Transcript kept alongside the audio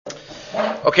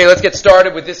Okay, let's get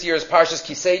started with this year's Parshas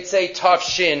Teitzei, Tav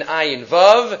Shin Ayin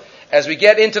Vav. As we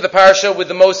get into the parsha with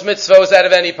the most mitzvos out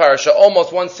of any parsha,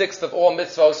 almost 1/6 of all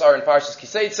mitzvos are in Parshas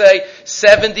Teitzei,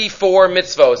 74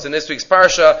 mitzvos in this week's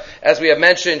parsha. As we have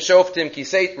mentioned, Shoftim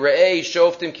Kiseit Re'ei,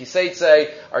 Shoftim Teitzei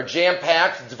are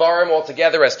jam-packed. Dvarim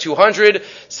altogether as 200.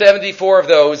 74 of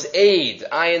those, Aid,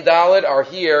 Ayin Daled, are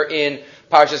here in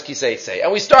Parshas Teitzei.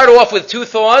 And we start off with two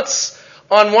thoughts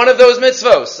on one of those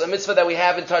mitzvos, a mitzvah that we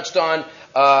haven't touched on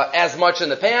as much in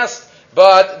the past,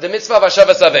 but the mitzvah of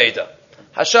Hashavas Aveda.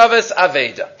 Hashavas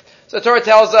Aveda. So the Torah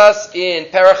tells us in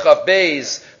Parachav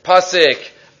Beis, Pasik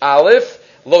Aleph,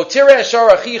 Lo tireh ashar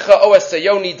achicha o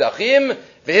esayoni dachim,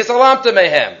 v'hisalamta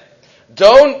mehem.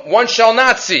 One shall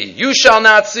not see, you shall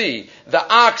not see the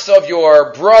ox of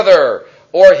your brother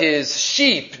or his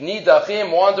sheep,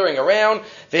 nidachim, wandering around,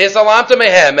 v'hisalamta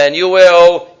mehem, and you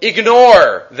will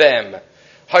ignore them.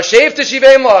 Hashev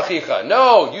teshiveim la'achicha.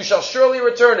 No, you shall surely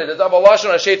return it. The double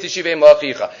lashon hashev teshiveim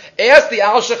la'achicha. Ask the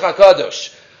Alshech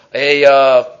HaKadosh, a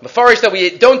mefarish that we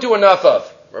don't do enough of.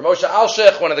 Ramosha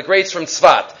Alshech, one of the greats from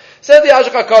Tzfat, said the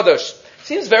Alshech HaKadosh.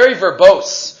 Seems very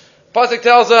verbose. Pasuk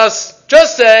tells us,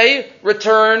 just say,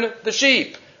 return the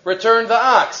sheep, return the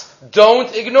ox.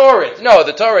 Don't ignore it. No,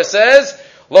 the Torah says,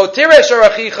 Lo tireh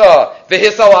sharachicha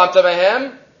v'hisalamta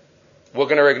mehem. We're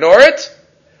going to ignore it.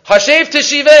 Hashev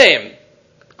teshiveim.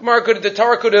 The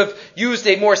Torah could have used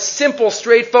a more simple,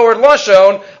 straightforward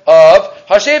lashon of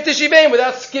Hashev Teshiveim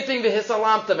without skipping the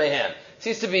Hisalamta Mehem.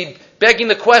 Seems to be begging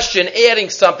the question, adding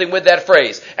something with that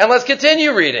phrase. And let's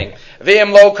continue reading. What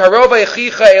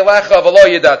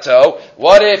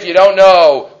if you don't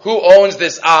know who owns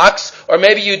this ox? Or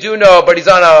maybe you do know, but he's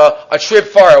on a trip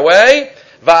far away.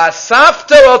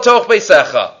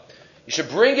 You should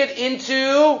bring it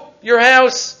into your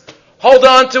house. Hold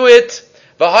on to it.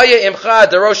 So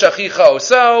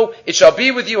it shall be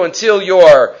with you until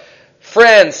your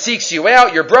friend seeks you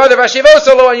out, your brother,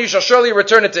 and you shall surely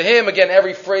return it to him. Again,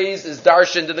 every phrase is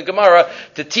darshaned in the Gemara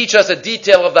to teach us a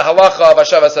detail of the halacha of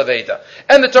Hashavas Aveda.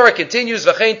 And the Torah continues,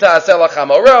 V'chein ta'aseh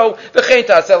l'chamoro, v'chein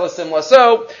ta'aseh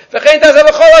l'simlaso, v'chein ta'aseh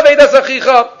l'chol avedas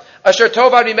achicha. Asher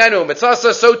tova mimenu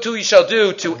mitzvasa, so too you shall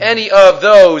do to any of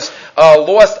those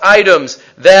lost items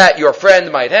that your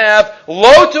friend might have.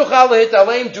 Lo tuchal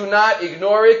lehitalem, do not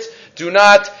ignore it, do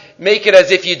not make it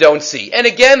as if you don't see. And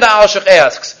again, the Alshech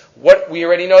asks, what we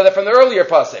already know that from the earlier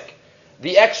pasuk.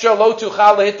 The extra lo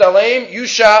tuchal lehitalem, you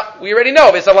shall, we already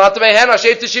know. V'salat mehen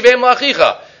hashev teshiveim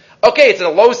la'achicha. Okay, it's in a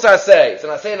lo saseh, it's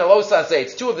an aseh and a lo saseh,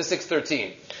 it's 2 of the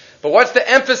 613. But what's the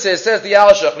emphasis, says the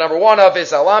Alshech? Number 1 of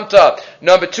is alamta.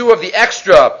 Number 2 of the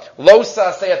extra, lo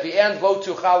saseh at the end, lo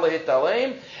tuchal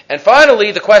lehitalem. And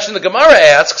finally, the question the Gemara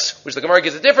asks, which the Gemara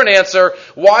gives a different answer,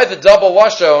 why the double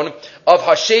lashon of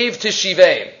hashev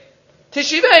tishiveim?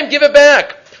 Tishiveim, give it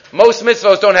back. Most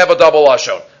mitzvos don't have a double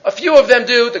lashon. A few of them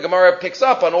do. The Gemara picks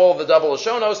up on all of the double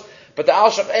lashonos. But the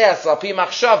Alshech asks, al pi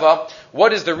machshava,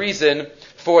 what is the reason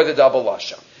for the double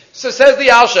lashon? So says the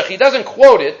Alshech, he doesn't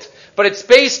quote it, but it's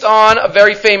based on a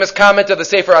very famous comment of the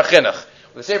Sefer HaChinuch.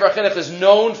 The Sefer HaChinuch is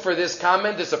known for this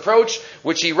comment, this approach,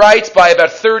 which he writes by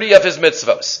about 30 of his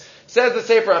mitzvos. Says the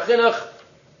Sefer HaChinuch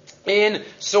in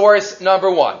source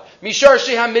number 1. Mishar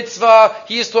Sheha mitzvah,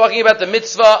 he is talking about the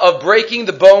mitzvah of breaking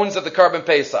the bones of the Karban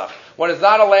Pesach. One is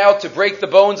not allowed to break the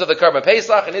bones of the Karban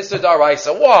Pesach in Issur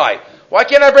D'Oraisa. Why? Why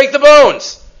can't I break the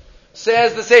bones?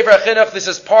 Says the Sefer HaChinuch, this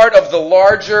is part of the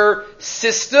larger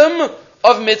system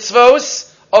of mitzvos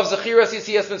of Zechiras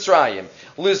Yitzias Mitzrayim.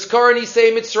 Lizkor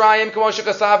Nisei Mitzrayim K'mo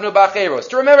Shekasavnu B'Acheros.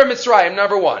 To remember Mitzrayim,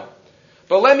 number 1.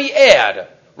 But let me add,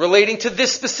 relating to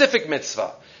this specific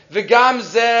mitzvah, V'gam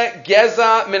Zeh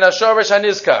Geza Min HaShoresh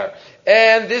HaNizkar.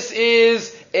 And this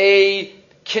is a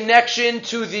connection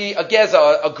to the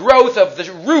Geza, a growth of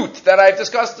the root that I've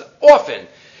discussed often.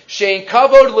 Shein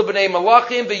Kavod L'Bnei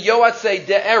Malachim V'Yoatzei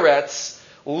De'eretz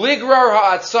Ligrar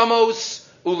Ha'atzamos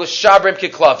U'L'Shabrim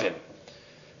Kiklavim.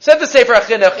 Said the Sefer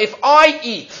HaChinuch, if I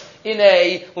eat in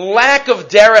a lack of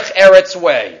derech eretz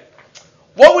way,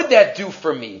 what would that do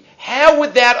for me? How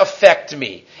would that affect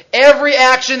me? Every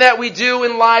action that we do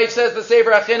in life, says the Sefer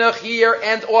HaChinuch, here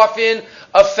and often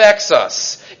affects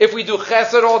us. If we do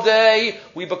chesed all day,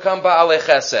 we become ba'alei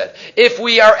chesed. If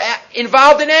we are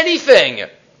involved in anything,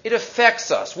 it affects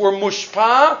us. We're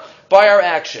mushpa by our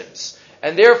actions.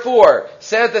 And therefore,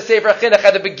 says the Sefer HaChinuch,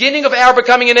 at the beginning of our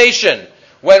becoming a nation,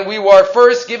 when we were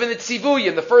first given the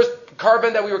tzivuyim, the first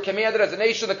carbon that we were commanded as a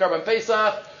nation, the Karban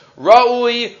Pesach,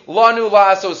 Ra'ui lanu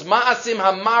la'asos ma'asim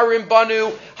hamarim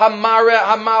banu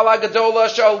hamala gadola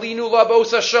sha'alinu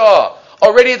labos hashah.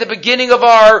 Already at the beginning of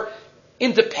our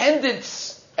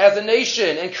independence as a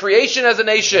nation and creation as a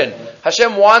nation,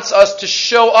 Hashem wants us to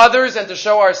show others and to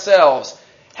show ourselves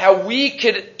how we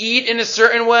could eat in a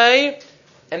certain way,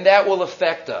 and that will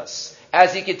affect us.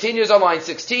 As he continues on line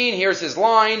 16, here's his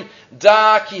line,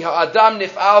 Da ki ha'adam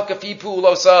nif'al kafi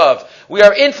pu'ulosav. We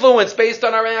are influenced based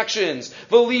on our actions.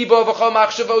 V'libo v'chol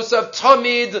machshavosav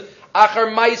tamid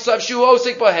achar maisav shu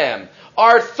osik bahem.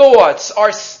 Our thoughts,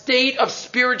 our state of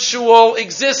spiritual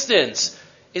existence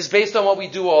is based on what we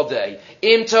do all day.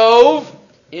 Im tov,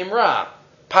 im ra.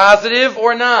 Positive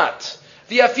or not.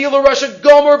 V'afilu rasha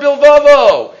gomer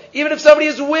bilvavo. Even if somebody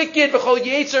is wicked,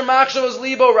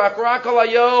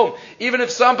 even if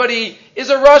somebody is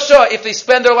a Rasha, if they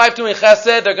spend their life doing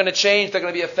chesed, they're going to change, they're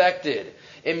going to be affected.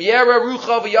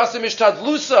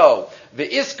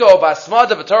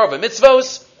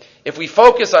 If we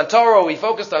focus on Torah, we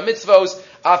focus on mitzvos,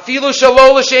 even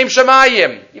shalol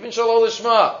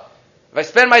l'shma. If I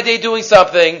spend my day doing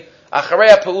something, says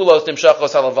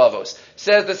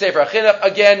the Sefer HaChinuch,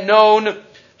 again known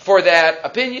for that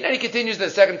opinion, and he continues in the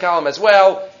second column as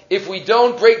well. If we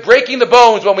don't breaking the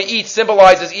bones when we eat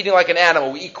symbolizes eating like an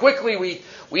animal. We eat quickly, we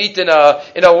eat in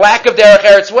a lack of derech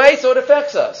eretz way, so it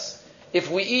affects us. If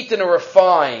we eat in a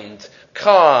refined,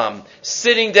 calm,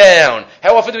 sitting down,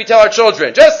 how often do we tell our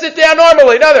children, just sit down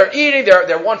normally? No, they're eating,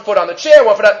 they're 1 foot on the chair,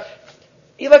 1 foot on,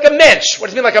 eat like a mensch. What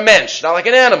does it mean like a mensch? Not like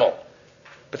an animal.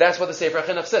 But that's what the Sefer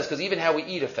HaChinuch says, because even how we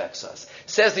eat affects us.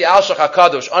 Says the Al Shach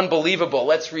HaKadosh, unbelievable.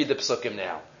 Let's read the psukim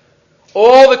now.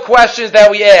 All the questions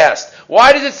that we asked.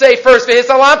 Why does it say first,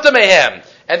 V'hisalamta mehem,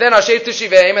 and then Hashev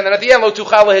Teshivim, and then at the end, Lo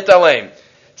tuchal lehitalem?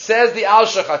 Says the Al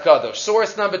Shach HaKadosh,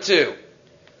 source number 2.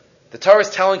 The Torah is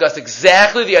telling us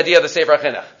exactly the idea of the Sefer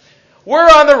HaChinuch. We're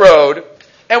on the road,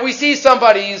 and we see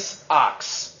somebody's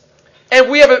ox. And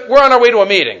we're on our way to a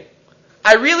meeting.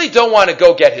 I really don't want to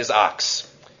go get his ox.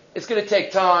 It's going to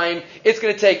take time. It's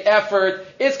going to take effort.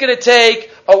 It's going to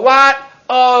take a lot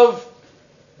of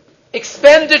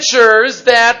expenditures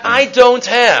that I don't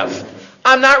have.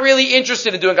 I'm not really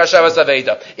interested in doing Hashavas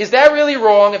Aveda. Is that really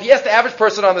wrong? If you ask the average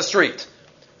person on the street,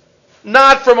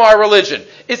 not from our religion,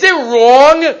 is it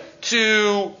wrong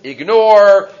to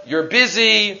ignore, you're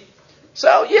busy?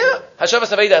 So yeah,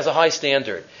 Hashavas Aveda has a high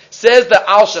standard. Says the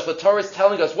Al Shach, the Torah is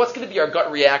telling us what's going to be our gut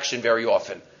reaction very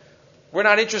often. We're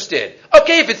not interested.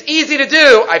 Okay, if it's easy to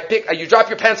do, you drop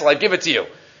your pencil, I give it to you.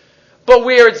 But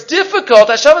where it's difficult,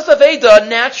 Hashavas Aveda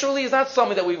naturally is not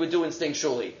something that we would do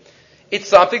instinctually. It's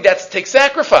something that takes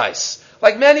sacrifice,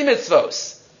 like many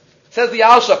mitzvos. Says the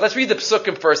Al Shach. Let's read the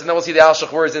psukim first, and then we'll see the Al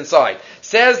Shach words inside.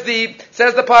 Says the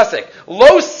pasuk,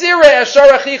 Lo sira eshar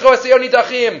achicho asiyoni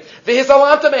dachim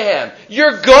v'hisalamta mehem.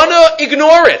 You're gonna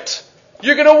ignore it.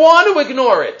 You're gonna want to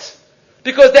ignore it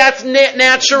because that's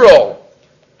natural.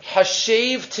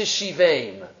 Hashev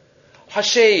teshivim.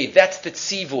 Hashev, that's the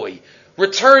tzivui.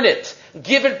 Return it.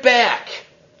 Give it back.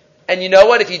 And you know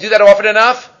what? If you do that often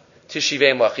enough,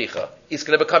 teshivim lachicha. It's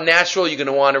going to become natural. You're going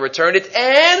to want to return it.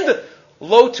 And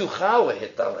lo tuchal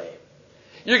lehitalem.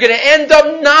 You're going to end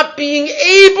up not being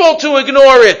able to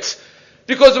ignore it.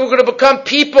 Because we're going to become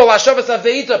people, Hashavas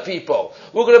Aveda people.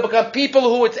 We're going to become people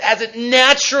who it's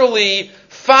naturally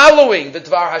following the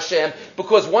Dvar Hashem.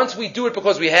 Because once we do it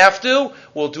because we have to,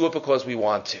 we'll do it because we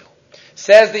want to.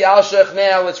 Says the Al Shach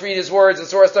now, let's read his words in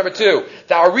source number 2.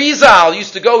 The Arizal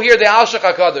used to go here, the Al Shach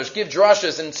HaKadosh, give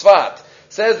drushes in Tzfat.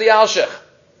 Says the Al Shach,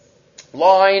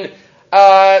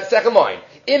 second line.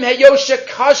 Im heyoshe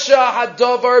kasha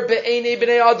hadavar be'enei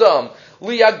b'nei adam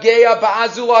liyageya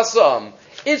ba'azulasam.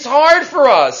 It's hard for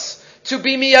us to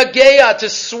be miyageya, to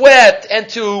sweat, and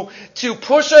to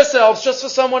push ourselves just for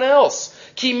someone else.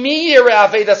 Ki mi yireh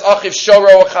avedas achiv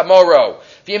shoro chamoro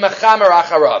v'yimachamer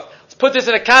acharav. Put this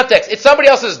in a context. It's somebody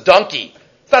else's donkey.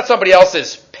 It's not somebody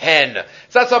else's pen.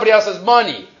 It's not somebody else's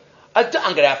money. I'm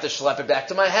going to have to schlep it back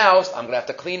to my house. I'm going to have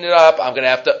to clean it up.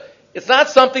 It's not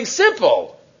something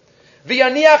simple.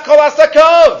 V'yaniach kol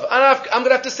asakav. I'm going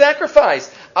to have to sacrifice.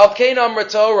 Al kein amra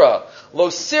Torah. Lo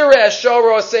sira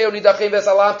eshoro aseo nidachim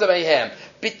v'salamta mehem.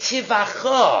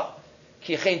 B'tivacha.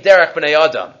 Ki chen derech b'nei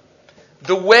adam.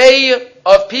 The way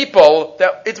of people,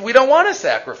 we don't want to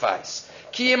sacrifice.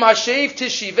 Ki im hashev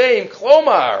tishivim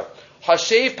klomar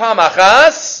hashev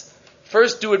pamachas.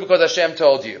 First, do it because Hashem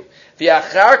told you.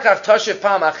 V'achar kach tashiv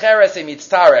pamacheres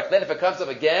emitztarech. Then, if it comes up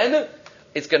again,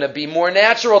 it's going to be more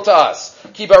natural to us.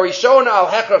 Ki barishon al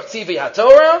hechrach tzivi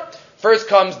haTorah. First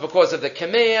comes because of the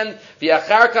command.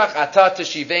 V'achar kach ata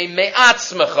tishivim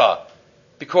me'atzmecha,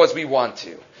 because we want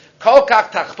to. Kol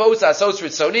kach tachpos asos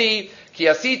ritzoni ki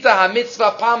asita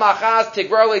hamitzvah pamachas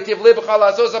tigrar leitiv libcha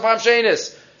lasos apam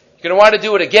shenis. You're going to want to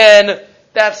do it again.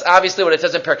 That's obviously what it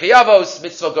says in Perkei Avos,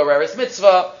 mitzvah goreres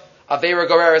mitzvah. Avera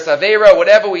goreres avera,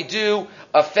 whatever we do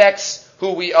affects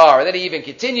who we are. And then he even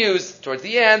continues towards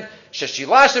the end,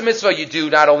 Sheshilasha mitzvah, you do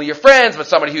not only your friends, but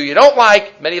somebody who you don't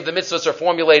like. Many of the mitzvahs are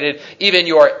formulated, even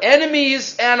your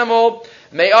enemy's animal.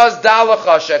 Me'az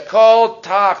dalacha shekol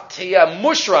tak tia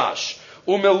mushrash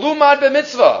umelumad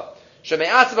b'mitzvah.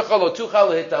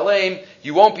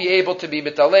 You won't be able to be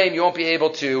mitalem. You won't be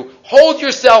able to hold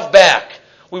yourself back.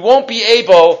 We won't be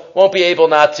able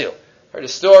not to. Heard a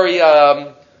story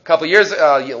a couple of years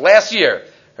last year.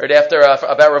 Heard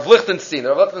about Rav Lichtenstein.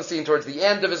 Rav Lichtenstein, towards the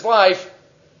end of his life,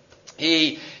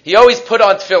 he always put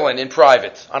on tefillin in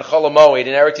private on Chol HaMoed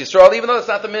in Eretz Yisrael, even though that's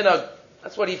not the minhag.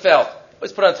 That's what he felt.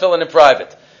 Always put on tefillin in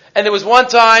private. And there was one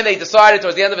time they decided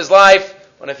towards the end of his life,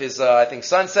 one of his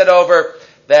sons said over,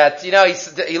 that, he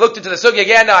looked into the sugi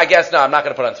again. I'm not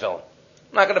going to put on tefillin.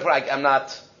 I'm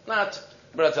not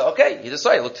put on tefillin. Okay, he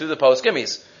decided, look through the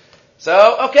post-gimmies.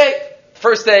 So, okay,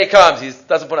 first day comes, he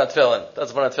doesn't put on tefillin.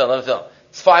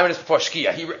 It's 5 minutes before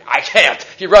Shkia. I can't.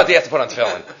 He runs, he has to put on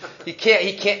tefillin.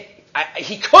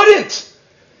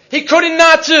 He couldn't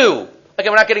not to.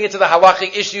 Again, we're not getting into the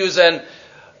halachic issues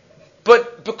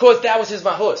but because that was his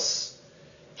mahus.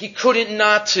 He couldn't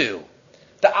not to.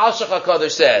 The Al Shach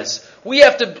HaKadosh says, we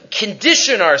have to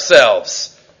condition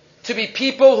ourselves to be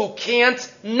people who can't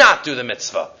not do the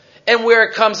mitzvah. And where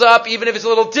it comes up, even if it's a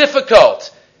little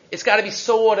difficult, it's got to be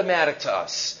so automatic to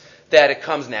us that it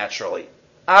comes naturally.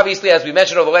 Obviously, as we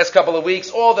mentioned over the last couple of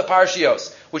weeks, all the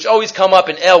parshios, which always come up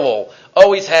in Elul,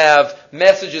 always have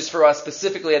messages for us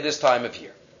specifically at this time of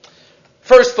year.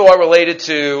 First thought related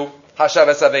to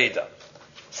Hashavas Aveda.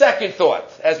 Second thought,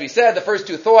 as we said, the first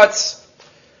two thoughts,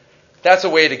 that's a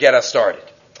way to get us started.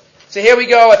 So here we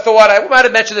go, a thought, I might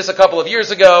have mentioned this a couple of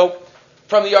years ago,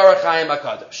 from the Orach Chaim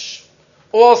HaKadosh.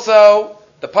 Also,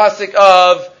 the pasuk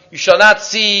of, you shall not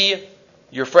see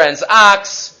your friend's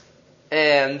ox,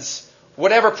 and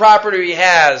whatever property he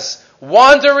has,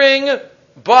 wandering,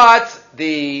 but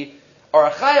the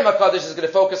Orach Chaim HaKadosh is going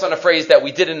to focus on a phrase that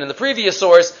we didn't in the previous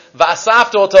source,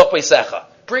 V'asafto otoch beisecha.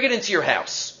 Bring it into your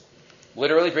house.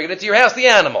 Literally, bring it into your house, the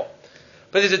animal.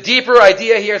 But there's a deeper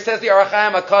idea here. It says the Orach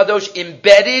Chaim HaKadosh,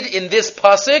 embedded in this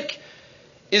pasuk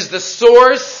is the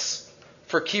source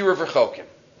for Kiruv Rechokim.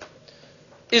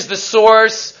 Is the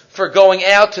source for going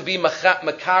out to be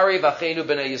Makari V'achenu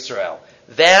B'nai Yisrael.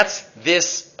 That's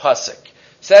this pasuk.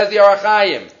 Says the Orach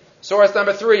Chaim, source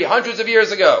number 3, hundreds of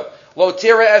years ago. Lo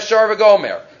tira eshar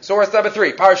v'gomer. Source number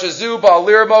 3, Parsha Zu Ba'al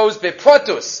Lirmos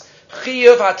Bepratus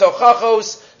Chiyuv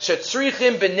HaTochachos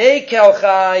Shetzrichim B'nei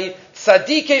Kelchai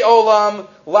Tzadikei Olam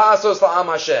La'asos La'am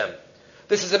Hashem.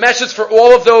 This is a message for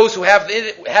all of those who have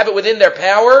it within their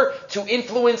power to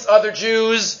influence other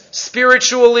Jews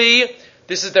spiritually.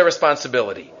 This is their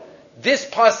responsibility. This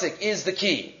pasuk is the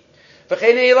key.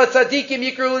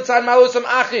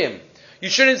 You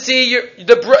shouldn't see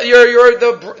the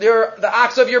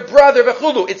ox of your brother.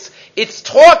 It's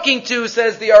talking to,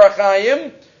 says the Orach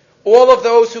Chaim, all of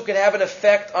those who can have an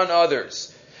effect on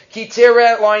others.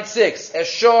 Kitira, line 6.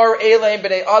 Eshar eleim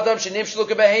b'nei adam shenimshlu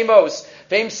kebehemos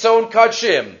v'im son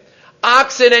kadshim.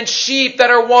 Oxen and sheep that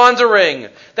are wandering.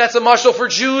 That's a mashal for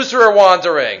Jews who are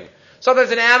wandering.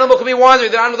 Sometimes an animal can be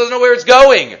wandering. The animal doesn't know where it's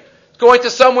going. It's going to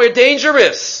somewhere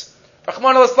dangerous.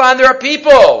 Rahman al-Islam, there are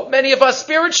people, many of us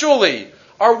spiritually,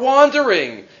 are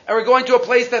wandering, and we're going to a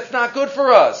place that's not good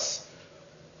for us.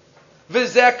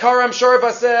 V'zeh karam shor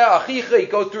baseh achicha.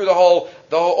 Go through all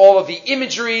of the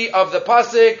imagery of the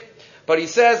pasuk, but he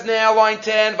says now, line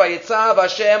 10, Vayitzav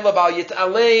Hashem lebal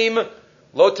yitalem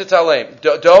lo titalem.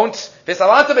 Don't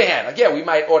v'salanta behan. Again, we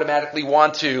might automatically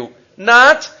want to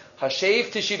not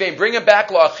hashev tishivim. Bring him back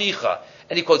lo achicha,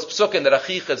 and he quotes psukim that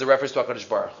achicha is a reference to HaKadosh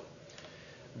Baruch Hu.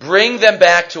 Bring them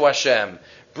back to Hashem.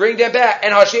 Bring them back.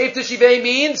 And Hashev Teshivei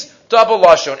means double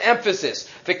lashon, emphasis.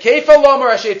 V'keifa lomer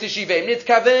Hashev Teshivei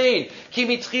nitkavein ki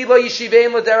mitchila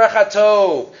yishivein l'derech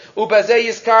hatov ubazeh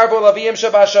yizkarbo laviyim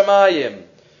shabashamayim.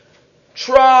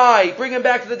 Try, bring them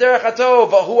back to the derech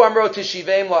hatov. V'hu amro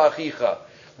teshiveim la'achicha.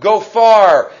 Go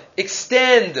far,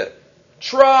 extend,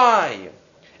 try.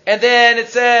 And then it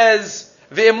says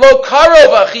v'im lo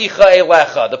karov achicha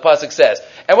elecha. The pasuk says.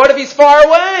 And what if he's far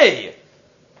away?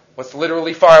 What's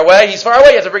literally far away? He's far away,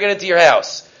 you have to bring it into your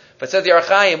house. But says the Orach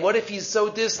Chaim, what if he's so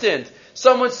distant?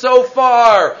 Someone so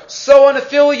far, so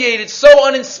unaffiliated, so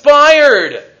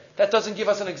uninspired. That doesn't give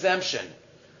us an exemption.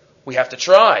 We have to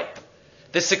try.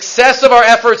 The success of our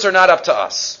efforts are not up to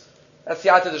us. That's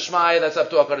Yata D'Shmaya, that's up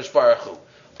to HaKadosh Baruch Hu.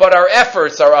 But our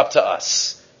efforts are up to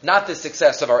us, not the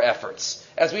success of our efforts.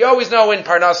 As we always know in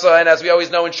Parnasa, and as we always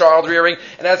know in child rearing,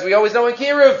 and as we always know in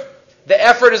Kiruv, the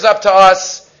effort is up to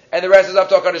us, and the rest is up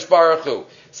to HaKadosh Baruch Hu.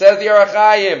 Says the Orach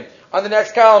Chaim, On the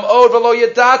next column, Od v'lo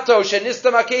yadato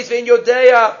shenistam hakes ve'in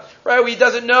yodea. Right, he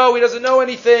doesn't know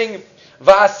anything.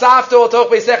 Va'asafto otoch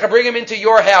beisecha, bring him into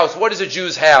your house. What is a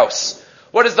Jew's house?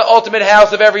 What is the ultimate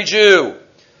house of every Jew?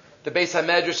 The Beis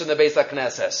HaMedrash and the Beis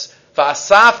HaKnesses.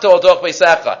 Va'asafto otoch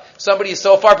beisecha. Somebody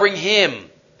so far, bring him,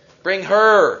 bring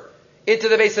her into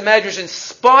the Beis HaMedrash,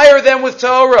 inspire them with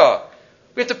Torah.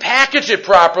 We have to package it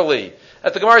properly.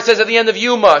 As the Gemara says at the end of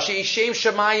Yuma, she'ishem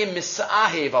shamayim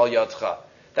misa'ahev al yadcha.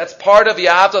 That's part of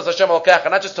Ya'avtos Hashem Elokecha,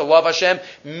 not just to love Hashem.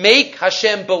 Make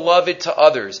Hashem beloved to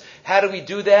others. How do we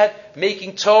do that?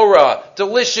 Making Torah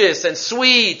delicious and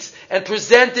sweet and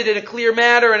presented in a clear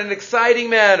manner and an exciting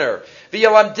manner.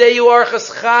 V'yalamdeyu archas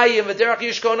chayim v'derech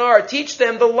yishkonar. Teach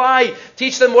them the life.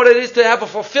 Teach them what it is to have a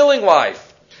fulfilling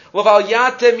life. L'val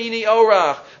yate mini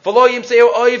orach v'lo yimseu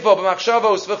oivo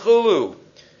b'machshavos v'chulu.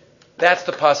 That's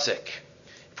the pasuk.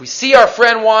 If we see our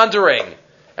friend wandering,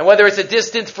 and whether it's a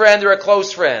distant friend or a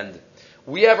close friend,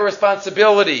 we have a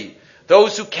responsibility.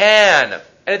 Those who can,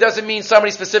 and it doesn't mean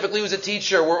somebody specifically who's a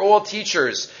teacher. We're all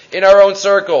teachers in our own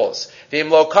circles. He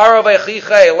doesn't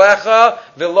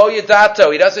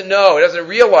know, he doesn't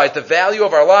realize the value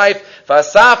of our life. He'll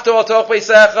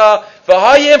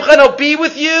be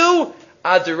with you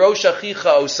until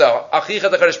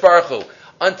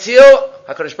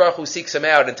HaKadosh Baruch Hu seeks him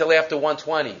out, until after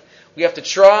 120. We have to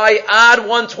try ad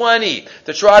 120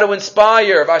 to try to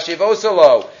inspire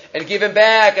Vashivosalo and give him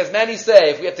back, as many say.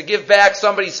 If we have to give back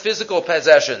somebody's physical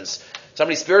possessions,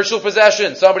 somebody's spiritual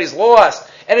possessions, somebody's lost,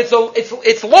 and it's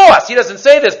lost. He doesn't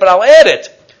say this, but I'll add it.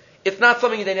 It's not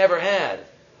something they never had.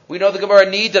 We know the Gemara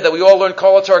Nida that we all learned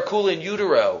Kol Kula in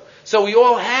utero. So we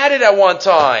all had it at one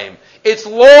time. It's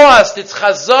lost. It's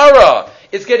Chazara.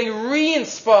 It's getting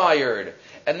re-inspired.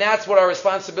 And that's what our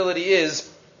responsibility is,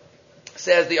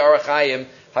 says the Orach Chaim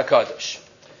HaKadosh.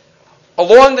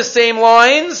 Along the same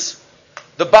lines,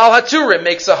 the Baal HaTurim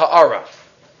makes a ha'ara.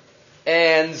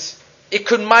 And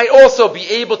it might also be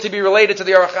able to be related to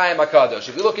the Orach Chaim HaKadosh.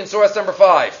 If you look in source number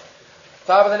 5,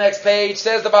 top of the next page,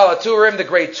 says the Baal HaTurim, the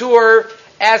great Tur,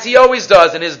 as he always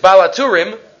does in his Baal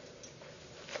HaTurim,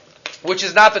 which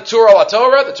is not the Tur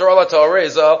al-Torah. The Tur al-Torah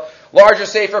is a larger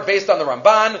sefer based on the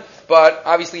Ramban, but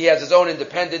obviously he has his own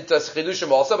independent chidushim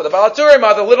also. But the Baal HaTurim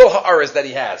are the little ha'aras that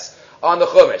he has on the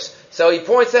Chumash. So he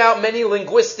points out many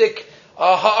linguistic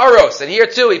ha'aros, and here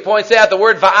too he points out the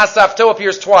word va'asafto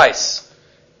appears twice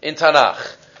in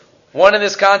Tanakh. One in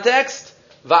this context,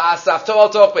 va'asafto al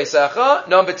toch beisecha.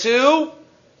 Number 2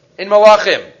 in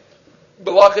Malachim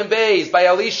Beis by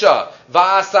Elisha,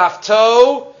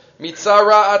 va'asafto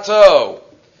mitzara'ato,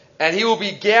 and he will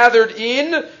be gathered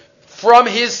in from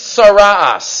his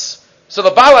sara'as. So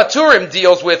the Baal HaTurim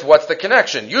deals with what's the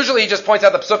connection. Usually he just points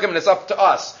out the psukim and it's up to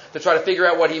us to try to figure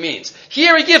out what he means.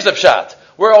 Here he gives a pshat.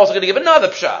 We're also going to give another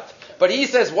pshat. But he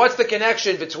says, what's the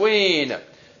connection between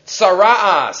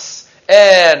sara'as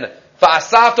and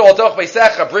va'asafto al toch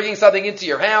beisecha, bringing something into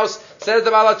your house? Says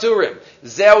the Baal HaTurim,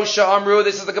 Zeu sha'amru,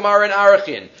 this is the Gemara in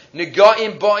Arachin,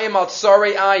 Nega'im ba'im al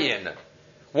tsarei ayin.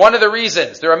 One of the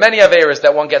reasons, there are many averas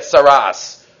that one gets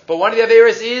sara'as, but one of the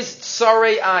averas is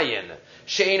tsarei ayin.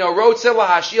 She'ino rotze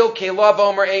lahashil kelav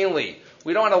omer einli.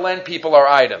 We don't want to lend people our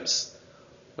items.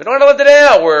 We don't want to lend it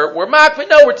out. We're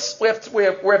we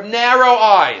have narrow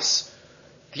eyes.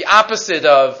 The opposite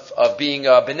of being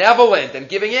benevolent and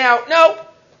giving out. No.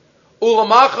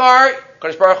 Ulamachar,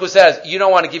 Kadosh Baruch Hu says, you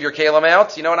don't want to give your kelim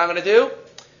out. You know what I'm going to do?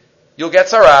 You'll get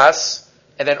saras,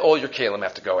 and then all your kelim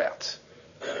have to go out.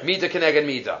 Mida keneged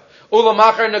mida.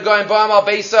 Ulamachar negoim ba'am al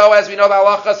beiso, as we know the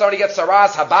halacha, somebody gets saras,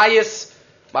 habayis.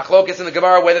 Machlokes in the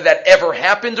Gemara whether that ever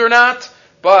happened or not,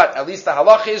 but at least the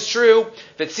halacha is true.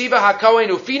 V'tziva hakohen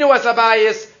ufinu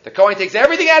asabayis. The kohen takes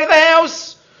everything out of the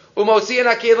house. Umosian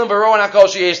hakelim baroan hakol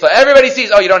sheyeshla. Everybody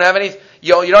sees. Oh, you don't have any.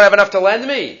 You don't have enough to lend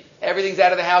me. Everything's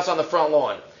out of the house on the front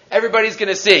lawn. Everybody's going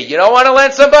to see. You don't want to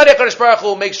lend somebody. HaKadosh Baruch Hu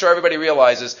will make sure everybody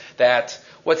realizes that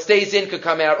what stays in could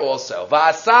come out also.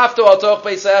 Va'asafto al toch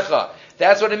beisecha.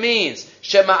 That's what it means.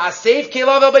 Shema asef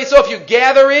kelav el beiso. If you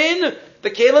gather in the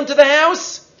kelim to the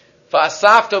house,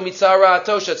 va'asafto mitzara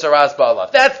tosha tzaraz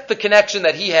ba'alav. That's the connection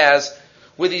that he has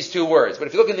with these two words. But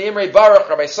if you look in the Imrei Baruch,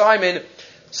 Rabbi Simon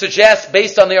suggests,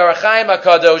 based on the Orach Chaim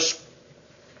HaKadosh,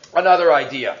 another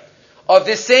idea of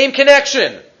this same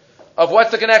connection of what's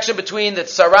the connection between the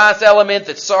tzaras element,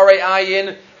 the tsarei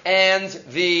ayin, and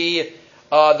the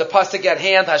pasuk at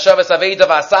hand, hashavas aveda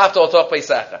va'asafto al toch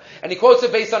beisecha. And he quotes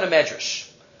it based on a medrash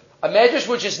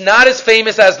which is not as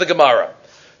famous as the Gemara.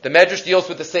 The Medrash deals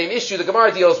with the same issue the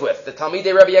Gemara deals with, the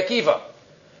Talmidei Rabbi Akiva.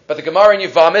 But the Gemara in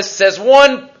Yevamis says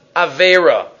one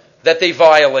Avera that they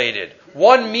violated,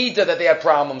 one Midah that they had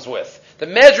problems with. The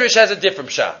Medrash has a different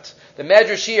shot. The The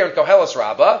Medrash here in Koheles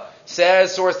Rabbah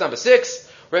says, source number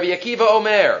 6, Rabbi Akiva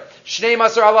Omer, Shnei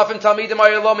Masar Alafim Talmidim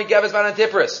Ayalom Migeves Van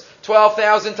Antipris,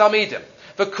 12,000 Talmidim.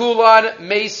 V'kulan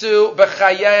Mesu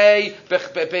B'chayei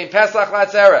B'in Pesach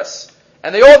Latzeres.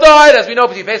 And they all died, as we know,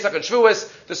 between Pesach and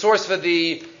Shavuos, the source for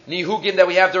the Nihugim that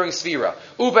we have during Sfira.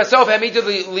 U'Besof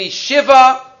Hamidu Li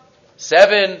Shiva,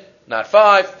 7, not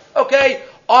 5. Okay,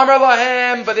 Amar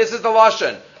Lahem, but this is the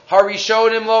Lashon.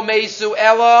 Harishonim Lo Mesu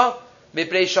Ella,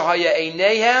 Mipnei Shahaya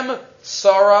Einehem,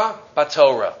 Sarah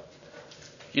Batorah.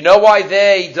 You know why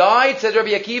they died? Says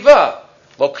Rabbi Akiva.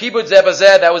 Lo Kibud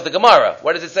Zebazeh, that was the Gemara.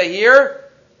 What does it say here?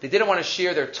 They didn't want to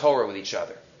share their Torah with each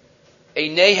other.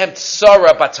 Einehem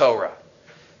Sarah Batorah.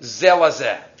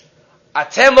 Zelazeh.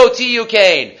 Atem lo tiyu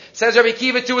kain. Says Rabbi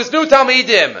Akiva to his new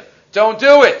Talmidim. Don't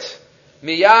do it.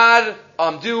 Miyad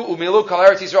amdu umilu kal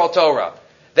eretz Yisrael Torah.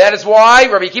 That is why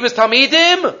Rabbi Akiva's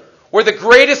Talmidim were the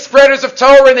greatest spreaders of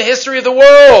Torah in the history of the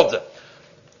world.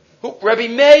 Rabbi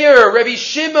Meir, Rabbi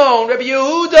Shimon, Rabbi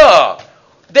Yehuda.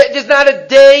 There's not a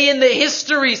day in the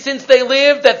history since they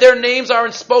lived that their names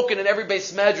aren't spoken in every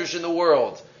Beis Medrash in the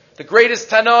world. The greatest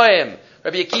Tanoim,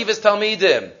 Rabbi Akiva's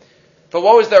Talmidim. But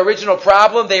what was the original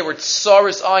problem? They were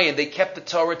tsaris ayin. They kept the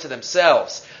Torah to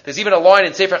themselves. There's even a line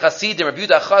in Sefer Hasidim, Rabbi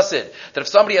Yehuda Chassid, that if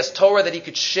somebody has Torah that he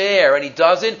could share and he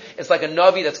doesn't, it's like a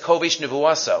Navi that's kovish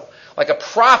nevuaso. Like a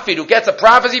prophet who gets a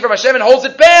prophecy from Hashem and holds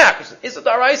it back. It's a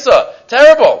daraisa.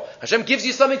 Terrible. Hashem gives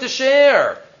you something to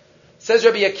share. Says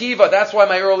Rabbi Akiva, that's why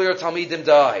my earlier Talmidim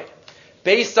died.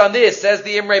 Based on this, says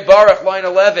the Imre Baruch, line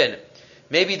 11,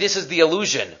 maybe this is the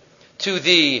allusion to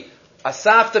the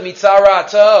Asafta Mitzara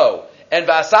Ato. And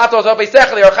V'asafta Oto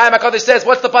Beisechel, the Orchaim HaKadosh says,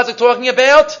 what's the pasuk talking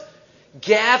about?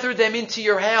 Gather them into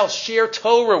your house, share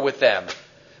Torah with them.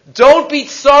 Don't be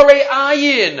Tsarei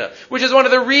Ayin, which is one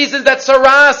of the reasons that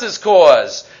Saras is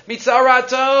caused.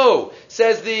 Mitzarato,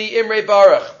 says the Imre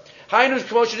Baruch. Hainu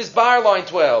Commotion is bar, line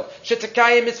 12.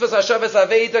 Shetakayim mitzvahs hashavas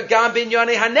aveda gam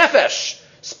binyane hanefesh.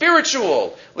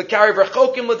 Spiritual. L'kari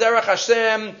v'chokim l'derech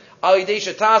Hashem al yidei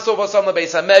shetaso v'asam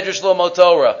l'beis hamedrash lo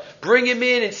motorah. Bring him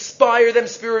in, inspire them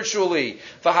spiritually.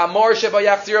 V'hamor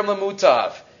shebayachziram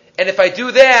l'mutav. And if I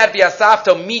do that,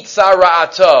 v'yasafto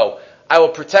mitzara'ato, I will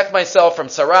protect myself from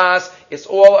saras. It's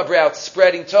all about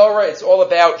spreading Torah. It's all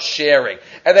about sharing.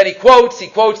 And then he quotes the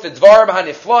Dvarim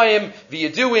HaNiflaim,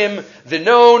 v'yaduim, the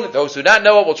known. Those who not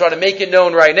know it, we'll try to make it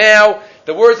known right now.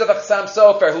 The words of the Chassam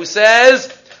Sofer, who says,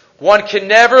 one can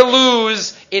never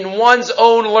lose in one's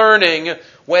own learning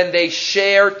when they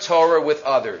share Torah with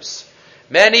others.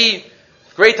 Many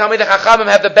great Talmidei Chachamim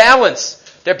have the balance.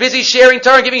 They're busy sharing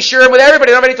Torah and giving shirim with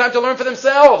everybody. They don't have any time to learn for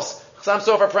themselves. Chassam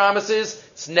Sofer promises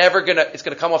it's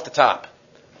gonna come off the top.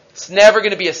 It's never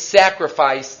going to be a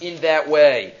sacrifice in that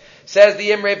way. Says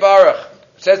the Imre Baruch,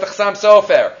 says the Chassam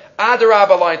Sofer,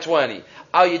 Adarabah, line 20,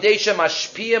 Al Yidesha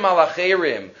Mashpiyim Al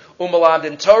Acherim,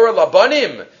 Umalamdim Torah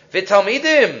Labanim,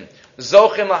 V'Talmidim,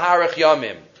 Zochim Laharach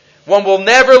Yamim. One will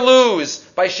never lose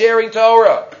by sharing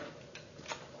Torah.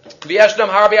 V'yeshnam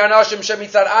harbi anashim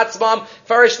shemitzad atzmam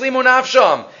farishlimu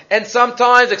nafsham. And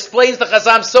sometimes explains the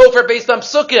Chassam Sofer based on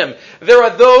psukim. There are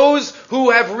those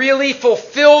who have really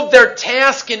fulfilled their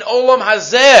task in Olam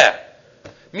Hazeh.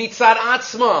 Mitzad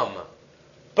atzmam.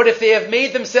 But if they have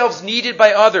made themselves needed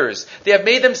by others, they have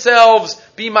made themselves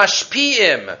be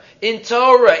mashpi'im in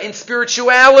Torah, in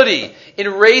spirituality, in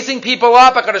raising people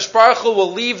up, HaKadosh Baruch Hu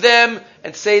will leave them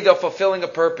and say they're fulfilling a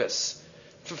purpose.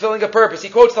 Fulfilling a purpose. He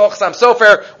quotes the Chassam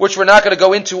Sofer, which we're not going to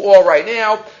go into all right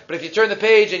now, but if you turn the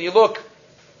page and you look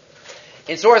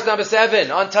in source number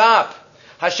 7, on top,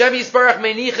 Hashem Yisbarach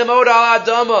Meinichem Od Al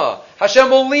Adama. Hashem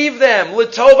will leave them.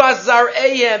 L'tova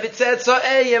Zar'eyem,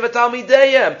 V'tzetza'eyem,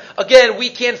 V'talmideyem. Again, we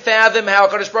can't fathom how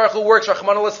HaKadosh Baruch Hu works.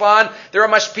 Rachmana Litzlan. There are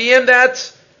mashpiyim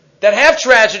that have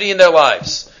tragedy in their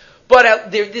lives.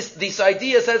 But this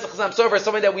idea, says Chassam Sofer, is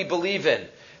something that we believe in.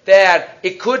 That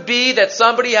it could be that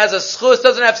somebody has a schus,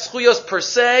 doesn't have schuyos per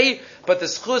se, but the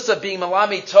schus of being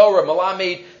malamed Torah,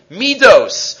 malamed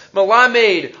midos,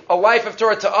 malamed a life of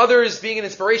Torah to others, being an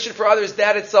inspiration for others,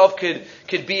 that itself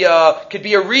could be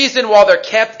a reason while they're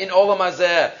kept in Olam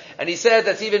Hazeh. And he said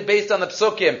that's even based on the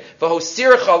psukim.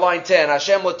 V'hosircha, line 10,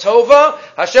 Hashem l'tova,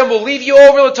 Hashem will leave you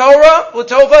over l'Torah,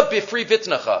 b'fri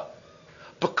vitnacha.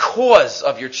 Because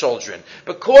of your children,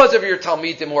 because of your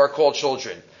Talmidim who are called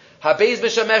children. Habeiz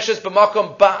mishameshes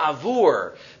b'makom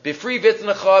ba'avur b'fri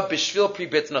vitnacha b'shvil pri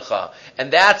bitnacha,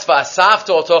 and that's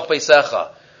v'asafto otoch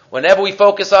beisecha. Whenever we have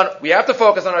to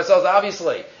focus on ourselves,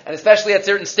 obviously, and especially at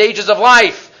certain stages of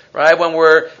life, right? When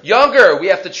we're younger, we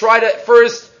have to try to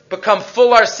first become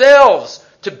full ourselves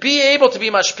to be able to be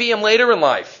mashpiyim later in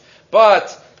life.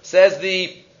 But says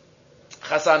the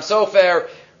Chassam Sofer,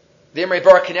 the Imrei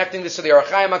Bar connecting this to the Orach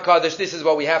Chaim HaKadosh, this is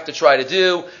what we have to try to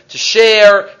do, to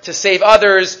share, to save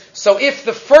others. So if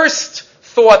the first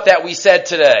thought that we said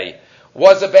today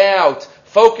was about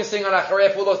focusing on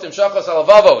Acharei Pulos Timshachos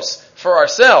Alavavos for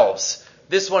ourselves,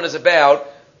 this one is about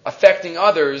affecting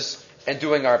others and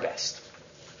doing our best.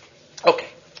 Okay.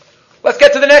 Let's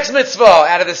get to the next mitzvah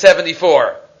out of the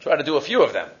 74. Try to do a few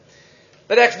of them.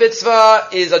 The next mitzvah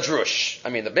is a drush. I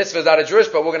mean, the mitzvah is not a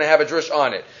drush, but we're going to have a drush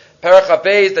on it. Parach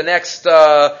Beis, the next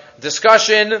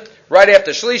discussion, right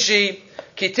after Shlishi.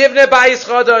 Kitivne bayis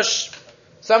chadash.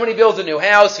 Somebody builds a new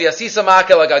house. V'yasisa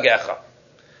ma'akel agagecha.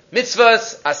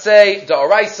 Mitzvahs, asay,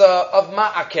 da'oraisa, of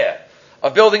ma'akeh,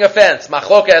 of building a fence.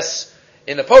 Machlokes,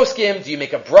 in the poskim, do you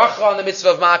make a bracha on the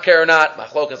mitzvah of ma'akeh or not?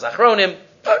 Machlokes achronim.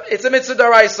 But it's a mitzvah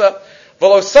da'oraisa.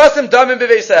 V'losasim damim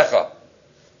b'veisecha.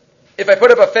 If I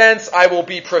put up a fence, I will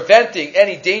be preventing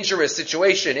any dangerous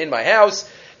situation in my house.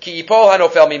 Ki yipol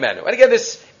hanofel mimenu. And again,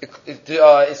 this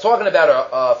is talking about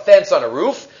a fence on a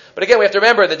roof. But again, we have to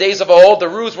remember, in the days of old, the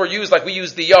roofs were used like we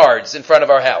use the yards in front of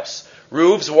our house.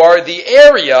 Roofs were the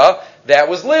area that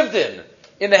was lived in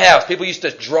the house. People used to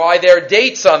dry their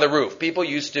dates on the roof. People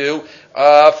used to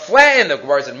flatten the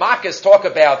Gemara's and Makkas talk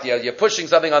about you're pushing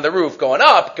something on the roof, going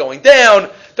up, going down.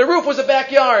 The roof was a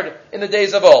backyard in the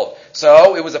days of old.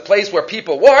 So it was a place where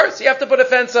people were, so you have to put a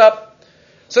fence up.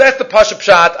 So that's the Pashup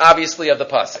Pshat, obviously, of the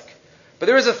Pasuk. But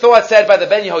there is a thought said by the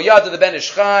Ben Yehoyada, the Ben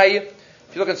Ishchai.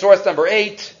 If you look in source number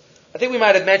 8, I think we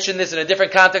might have mentioned this in a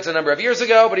different context a number of years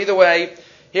ago, but either way,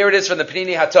 here it is from the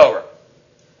Penini HaTorah.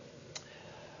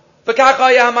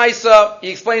 V'kachaya ha'maisa,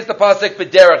 he explains the pasuk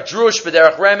b'derech drush,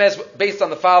 b'derech remes, based on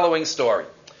the following story.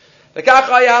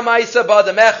 V'kachaya ha'maisa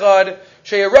b'adam echad,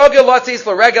 she'yerogel latzis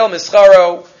l'regel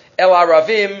mischaro, el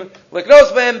aravim,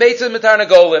 l'knos b'hem beitzim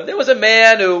mitarnagolim. There was a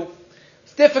man who,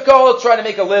 it's difficult trying to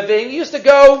make a living. He used to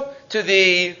go to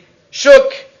the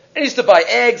shuk, and he used to buy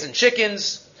eggs and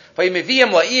chickens.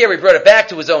 V'yimiviyam la'ir, he brought it back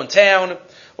to his own town.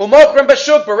 U'mokrem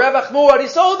b'shuk b'revach muad, he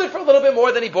sold it for a little bit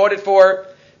more than he bought it for.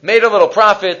 Made a little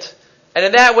profit, and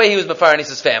in that way he was mefarnis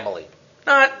his family.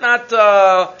 Not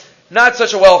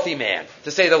such a wealthy man,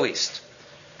 to say the least.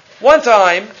 One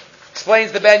time,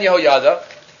 explains the Ben Yehoyada,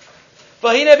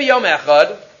 v'hine b'yom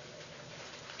echad,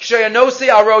 k'shayanosi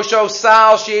al rosho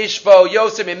sal sheishbo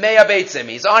yosim imea beitzim.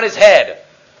 He's on his head.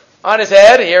 On his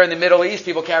head, here in the Middle East,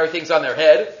 people carry things on their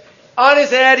head. On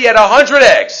his head, he had 100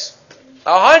 eggs.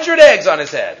 100 eggs on his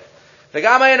head. And a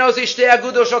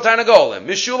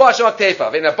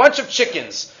bunch of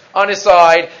chickens on his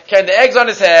side, carrying the eggs on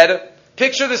his head.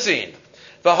 Picture the scene.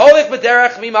 He's on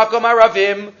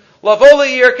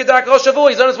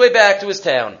his way back to his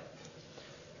town.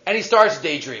 And he starts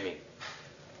daydreaming.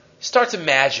 He starts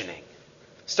imagining.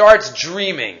 Starts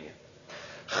dreaming.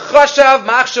 Chashav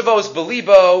machshavos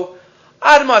belibo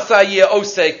ad masayeh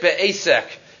osek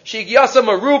be'esek shigyasa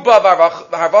maruba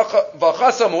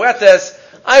v'chasa muetes.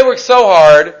 I work so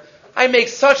hard. I make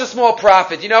such a small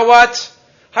profit. You know what?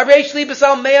 I have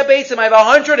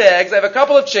 100 eggs. I have a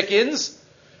couple of chickens.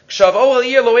 You know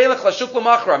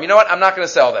what? I'm not going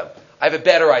to sell them. I have a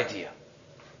better idea.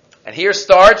 And here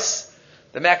starts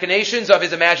the machinations of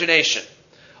his imagination.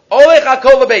 I'm going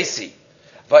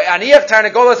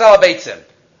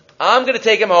to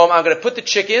take him home. I'm going to put the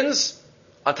chickens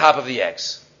on top of the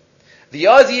eggs. You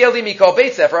know what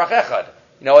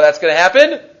that's going to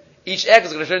happen? Each egg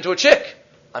is going to turn into a chick.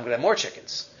 I'm going to have more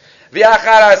chickens. I'm going to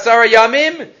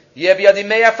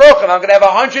have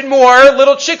 100 more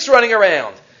little chicks running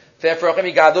around. Each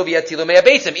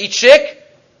chick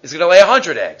is going to lay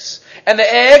 100 eggs. And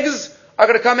the eggs are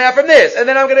going to come out from this. And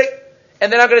then I'm going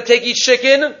to take each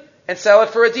chicken and sell it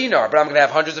for a dinar. But I'm going to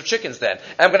have hundreds of chickens then.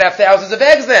 And I'm going to have thousands of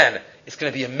eggs then. It's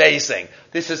going to be amazing.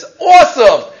 This is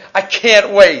awesome. I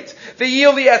can't wait. The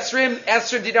Yili Esrim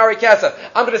Dinari Kasa.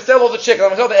 I'm going to sell all the chickens.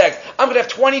 I'm going to sell the eggs. I'm going to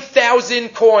have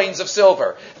 20,000 coins of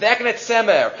silver. The Eknet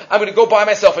Semer. I'm going to go buy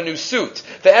myself a new suit.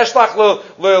 The Eshlach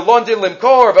London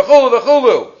Limkor.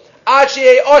 V'chulu.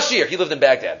 Achie Oshir. He lived in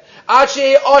Baghdad.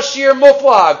 Achie Oshir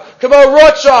Muflag. Kamo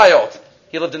Rothschild.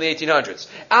 He lived in the 1800s.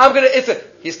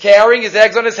 He's carrying his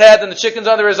eggs on his head and the chickens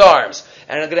under his arms.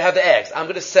 And I'm going to have the eggs. I'm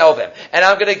going to sell them. And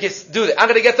I'm going to do that. I'm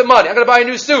going to get the money. I'm going to buy a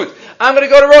new suit. I'm going to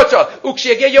go to Rothschild.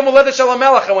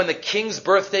 And when the king's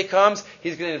birthday comes,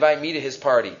 he's going to invite me to his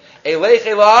party. And I'm going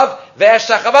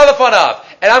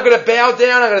to bow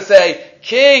down. I'm going to say,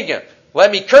 King, let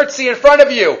me curtsy in front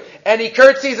of you. And he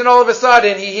curtsies, and all of a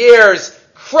sudden he hears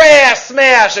crash,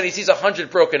 smash, and he sees 100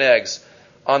 broken eggs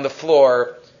on the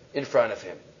floor in front of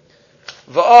him.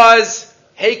 Va'az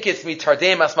heikitz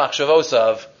mitardemas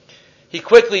machshavosav. He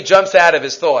quickly jumps out of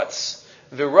his thoughts.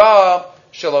 V'ra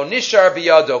shelo nishar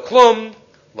biyado klum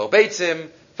lo beitzim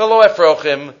v'lo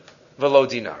efrochim, v'lo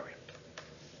dinarim.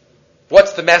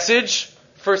 What's the message?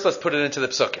 First, let's put it into the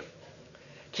psukim.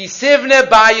 Kisivne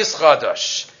bayis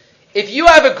chadash. If you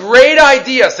have a great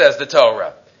idea, says the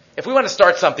Torah, if we want to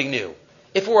start something new,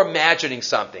 if we're imagining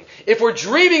something, if we're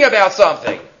dreaming about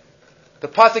something, the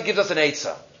pasuk gives us an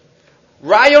eitzah.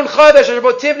 Rayon chadash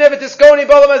tivne v'tiskoni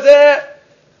b'olam hazeh.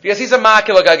 Because he's a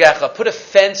makil gagecha. Put a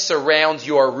fence around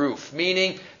your roof,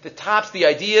 meaning the tops, the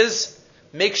ideas.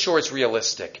 Make sure it's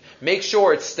realistic. Make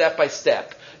sure it's step by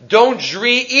step. Don't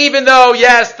dream, even though,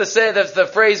 yes, the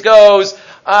phrase goes,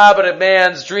 but a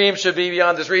man's dream should be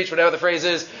beyond his reach, whatever the phrase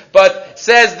is. But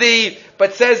says the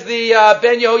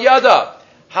Ben Yehoyada,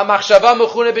 Hamachshava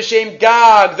mechune b'shem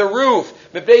gag, the roof.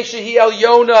 Mepnei shehi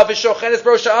elyona v'shochenes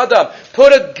b'rosh ha'adam.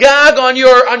 Put a gag on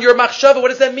your machshava. What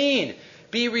does that mean?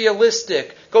 Be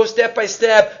realistic. Go step by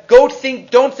step. Don't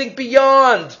think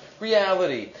beyond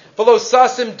reality. V'lo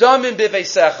sasim damim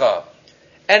b'veisecha.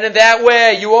 And in that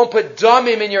way, you won't put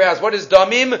damim in your house. What is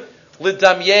damim?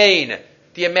 L'damyein.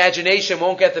 The imagination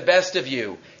won't get the best of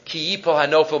you. Ki yipol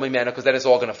hanofel mimenu, because that is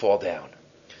all going to fall down.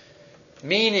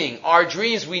 Meaning, our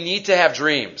dreams, we need to have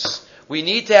dreams. We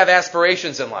need to have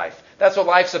aspirations in life. That's what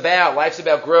life's about. Life's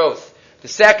about growth. The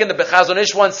second, the Bechazon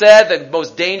Ish once said, the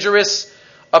most dangerous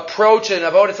approach in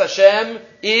Avodas Hashem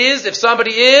is, if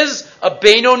somebody is, a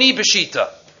Beinoni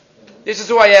B'shita. This is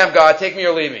who I am, God. Take me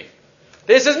or leave me.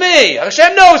 This is me.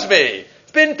 Hashem knows me.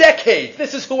 It's been decades.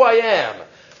 This is who I am.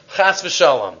 Chas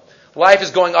v'shalom. Life is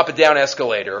going up and down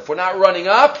escalator. If we're not running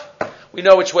up, we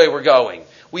know which way we're going.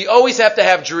 We always have to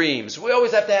have dreams. We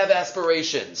always have to have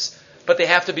aspirations. But they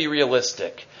have to be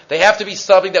realistic. They have to be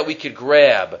something that we could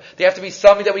grab. They have to be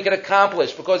something that we can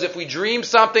accomplish. Because if we dream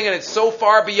something and it's so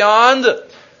far beyond,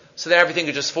 so then everything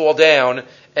could just fall down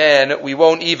and we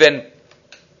won't even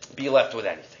be left with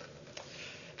anything.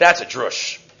 That's a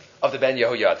drush of the Ben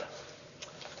Yehoyada.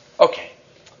 Okay.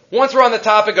 Once we're on the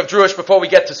topic of drush, before we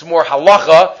get to some more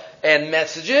halacha and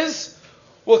messages,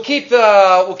 we'll keep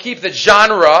the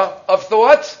genre of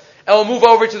thought and we'll move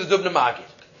over to the Dubna Magid,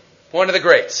 one of the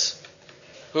greats,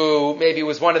 who maybe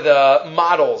was one of the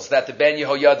models that the Ben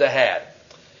Yehoyada had.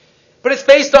 But it's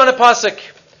based on a pasuk,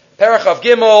 Perach of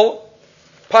Gimel,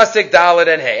 pasuk Dalet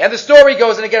and Hey. And the story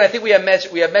goes, and again, I think we have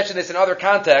mentioned this in other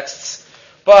contexts,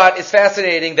 but it's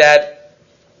fascinating that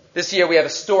this year we have a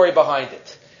story behind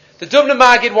it. The Dubna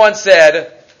Magid once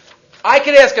said, I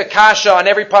could ask a kasha on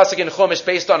every pasuk in Chumash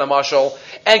based on a mashal,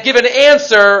 and give an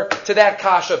answer to that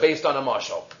kasha based on a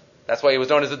mashal. That's why he was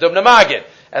known as the Dubna Magid.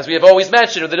 As we have always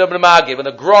mentioned with the Dubna Magid, when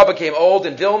the Gra became old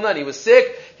in Vilna and he was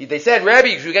sick, they said,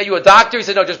 Rabbi, should we get you a doctor? He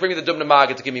said, no, just bring me the Dubna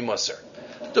Magid to give me musar.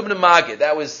 Dubna Magid,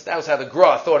 that was how the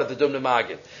Gra thought of the Dubna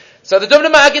Magid. So the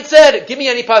Dubna Magid said, give me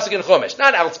any pasuk in Chumash.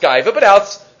 Not else gaiva, but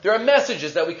else. There are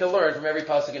messages that we can learn from every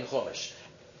pasuk in Chumash.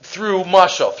 Through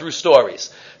mashal, through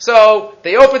stories. So,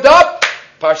 they opened up,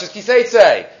 Parshas Ki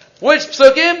Teitzei. Which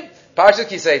psukim? Parshas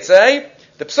Ki Teitzei.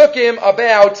 The psukim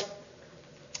about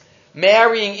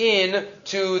marrying in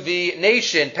to the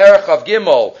nation, Perach of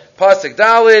Gimel, Pasuk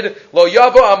Dalid, Lo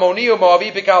Yavo Amoni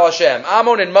Moavi B'Kal Hashem.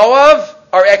 Ammon and Moav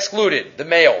are excluded, the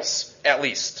males, at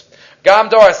least. Gam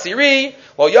Dar Asiri,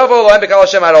 Lo Yavo Lohem B'Kal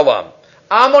Hashem Ad Olam.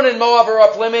 Ammon and Moav are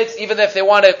off limits, even if they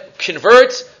want to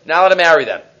convert, not let them marry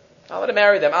them. Not let them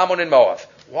marry them, Ammon and Moav.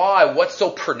 Why? What's so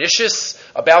pernicious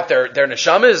about their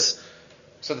neshamas?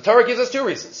 So the Torah gives us two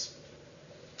reasons.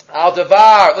 Al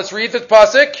Davar, let's read the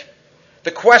pasuk.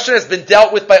 The question has been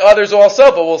dealt with by others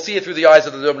also, but we'll see it through the eyes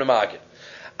of the Dubna Magid.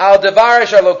 Al Davar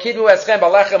esher lo kidmu eschem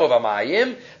balechem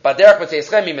uvamayim, baderech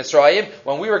b'teischem miMisrayim.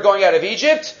 When we were going out of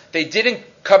Egypt, they didn't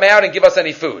come out and give us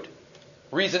any food.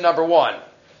 Reason number one.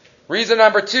 Reason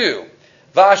number two.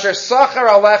 V'asher sachar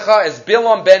alecha es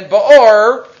Bilam ben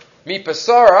Ba'or mi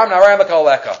pasar am narayim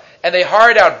alecha. And they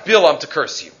hired out Bilam to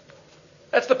curse you.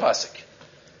 That's the pasuk.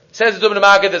 Says the Dubna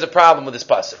Magid, there's a problem with this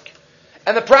pasuk.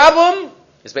 And the problem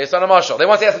is based on a mashal. They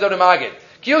want to ask the Dubna Magid,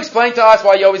 can you explain to us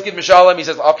why you always give mishalim? He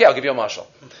says, okay, I'll give you a mashal.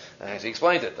 And he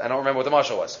explained it. I don't remember what the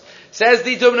mashal was. Says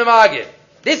the Dubna Magid,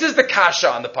 this is the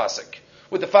kasha on the pasuk,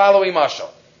 with the following mashal.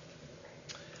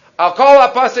 I'll call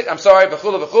up pasuk, I'm sorry,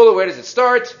 v'chulu, where does it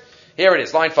start? Here it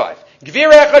is, line 5. There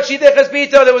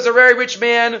was a very rich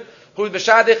man who was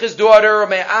meshadich his daughter,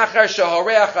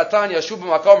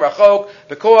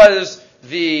 because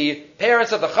the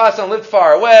parents of the chassan lived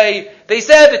far away. They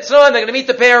said, it's on, they're going to meet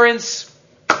the parents.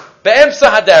 Be'emsa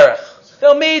haderech.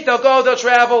 They'll meet, they'll go, they'll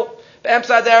travel.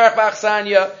 Be'emsa haderech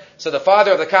ba'achsanya. So the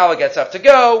father of the kala gets up to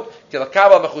go. He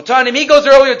goes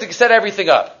earlier to set everything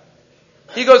up.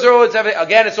 He goes earlier to everything.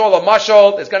 Again, it's all a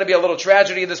mashal. There's going to be a little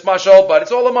tragedy in this mashal, but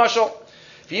it's all a mashal.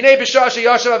 While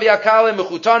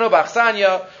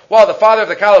the father of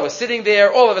the Kala was sitting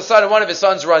there, all of a sudden one of his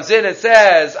sons runs in and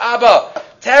says, Abba,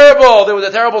 terrible, there was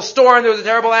a terrible storm, there was a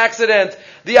terrible accident,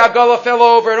 the Agala fell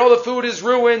over and all the food is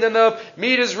ruined and the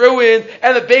meat is ruined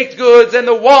and the baked goods and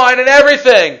the wine and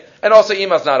everything. And also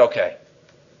Ima's not okay.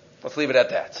 Let's leave it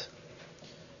at that.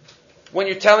 When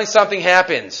you're telling something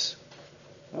happens,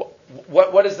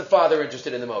 what is the father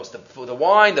interested in the most? The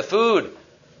wine, the food?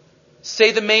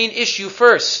 Say the main issue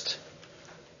first.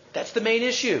 That's the main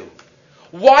issue.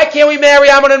 Why can't we marry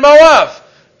Ammon and Moab?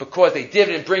 Because they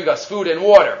didn't bring us food and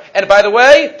water. And by the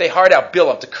way, they hired out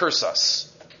Bilam to curse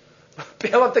us.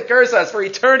 Bilam to curse us for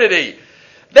eternity.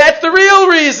 That's the real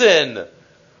reason.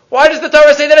 Why does the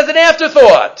Torah say that as an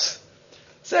afterthought?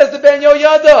 Says the Ben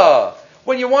Yoyada.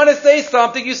 When you want to say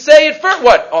something, you say it first.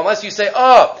 What? Unless you say,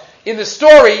 in the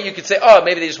story, you could say,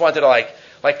 maybe they just wanted to like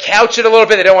couch it a little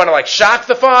bit. They don't want to shock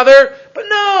the father. But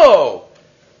no.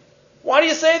 Why do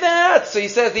you say that? So he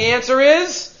says the answer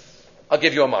is, I'll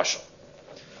give you a mashal.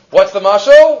 What's the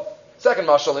mashal? Second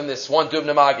mashal in this one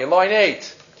Dubna Magid, line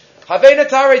 8. Havena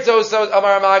taretz osos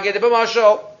amar Magid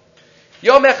b'mashal.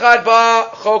 Yom echad ba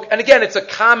chok. And again, it's a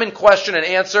common question and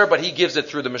answer, but he gives it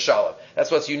through the mashalim. That's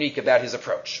what's unique about his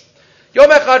approach. Yom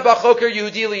echad ba choker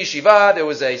Yehudi li yeshiva. There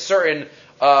was a certain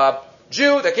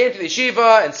Jew that came to the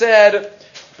yeshiva and said,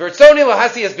 V'rtzoni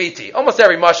lahasi es biti. Almost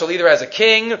every mashal either has a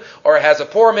king, or has a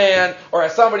poor man, or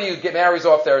has somebody who marries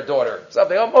off their daughter.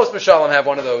 Something. Most mashalim have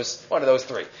one of those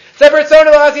three. Say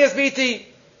V'rtzoni lahasi es biti.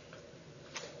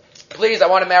 Please, I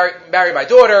want to marry my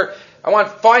daughter. I want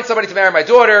to find somebody to marry my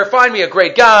daughter. Find me a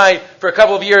great guy. For a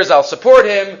couple of years, I'll support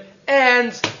him.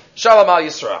 And Shalom al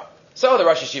Yisrael. So the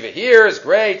Rosh Yeshiva hears,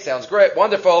 great, sounds great,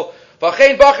 wonderful. He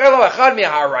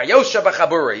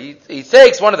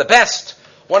takes one of the best,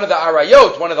 one of the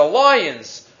arayot, one of the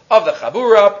lions of the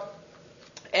Chabura,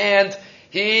 and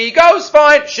he goes,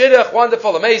 fine, shidduch,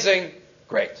 wonderful, amazing,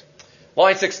 great.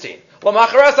 Line 16.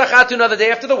 Another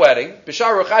day after the wedding,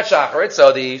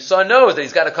 so the son knows that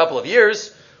he's got a couple of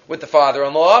years with the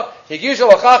father-in-law. The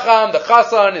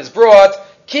chasan is brought,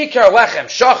 kikar lechem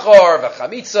shachar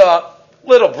v'chamitza,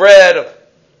 little bread,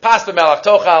 pasta melach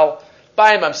tochal,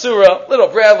 bayim amsura, little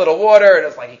bread, little water, and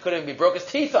it's like he couldn't even broke his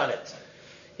teeth on it.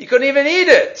 He couldn't even eat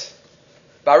it.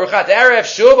 Baruchat erev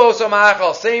shubo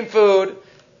somachal, same food.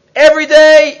 Every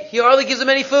day, he hardly gives him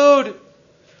any food.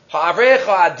 He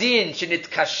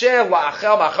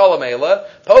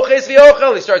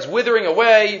starts withering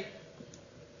away,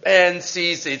 and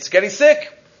sees it's getting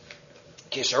sick.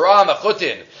 When the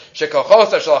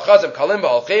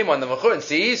Mechutin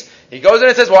sees, he goes in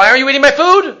and says, why aren't you eating my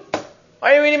food?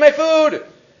 Why are you eating my food?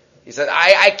 He said,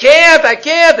 I can't.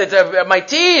 It's my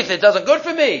teeth. It doesn't good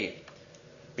for me.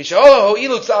 So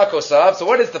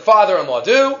what does the father-in-law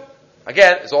do?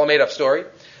 Again, it's all a made-up story.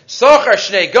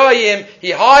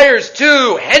 He hires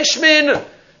 2 henchmen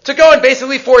to go and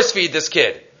basically force-feed this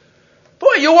kid.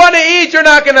 Boy, you want to eat, you're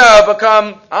not going to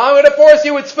become, I'm going to force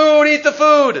you, it's food, eat the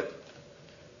food.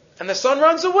 And the son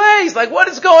runs away. He's like, what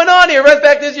is going on here? Runs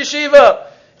back to his yeshiva.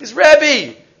 His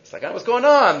Rebbe. He's like, what's going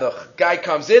on? The guy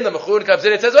comes in, the Mechud comes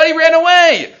in and says, he ran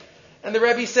away. And the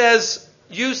Rebbe says,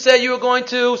 you said you were going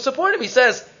to support him. He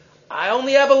says, I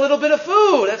only have a little bit of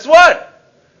food. That's what?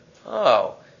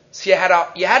 Oh. So you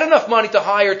had enough money to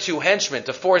hire 2 henchmen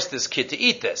to force this kid to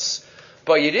eat this.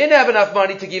 But you didn't have enough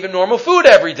money to give him normal food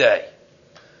every day.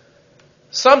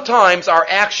 Sometimes our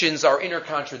actions are inner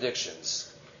contradictions.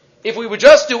 If we would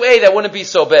just do A, that wouldn't be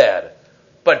so bad.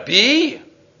 But B,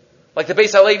 like the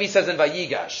Beis Halevi says in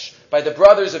Vayigash, by the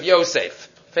brothers of Yosef,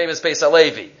 famous Beis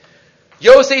Halevi,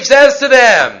 Yosef says to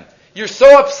them, you're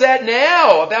so upset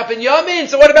now about Binyamin,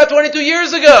 so what about 22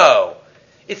 years ago?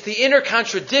 It's the inner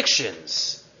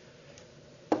contradictions.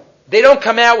 They don't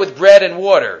come out with bread and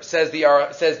water, says the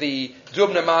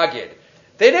Dubna Magid.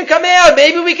 They didn't come out.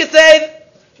 Maybe we could say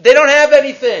they don't have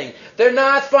anything. They're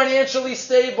not financially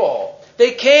stable.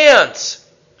 They can't.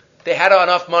 They had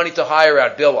enough money to hire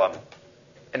out Bilam.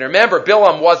 And remember,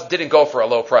 Bilam didn't go for a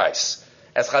low price.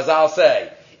 As Chazal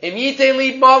say, they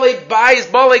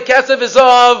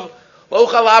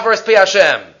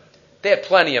had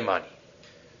plenty of money.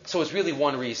 So it's really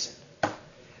one reason.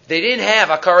 They didn't have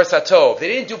Akaras HaTov. They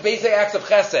didn't do basic acts of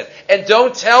chesed. And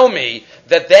don't tell me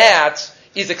that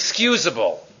is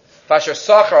excusable. Vasher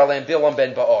Sachar Aleim Bilam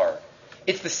ben Ba'ar.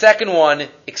 It's the second one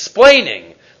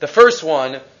explaining the first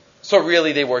one, so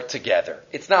really they work together.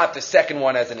 It's not the second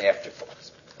one as an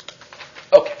afterthought.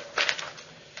 Okay.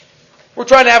 We're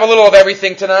trying to have a little of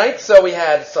everything tonight. So we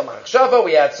had some Hachshava,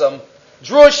 we had some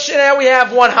Drush, and now we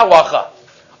have one Halacha.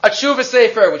 A Tshuva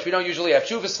Sefer, which we don't usually have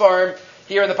Tshuva Sfarim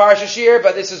here in the Parsha Shir,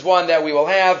 but this is one that we will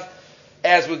have.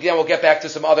 as we'll get back to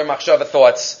some other machshava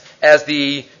thoughts as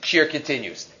the shir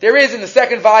continues. There is in the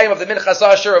second volume of the Minchas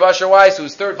Asher of Asher Weiss,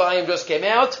 whose third volume just came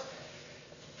out,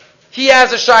 he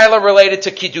has a shaila related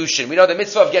to Kiddushin. We know the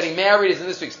mitzvah of getting married is in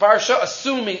this week's parsha,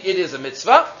 assuming it is a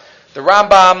mitzvah. The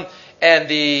Rambam and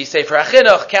the Sefer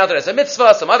HaChinuch counted as a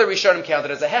mitzvah. Some other Rishonim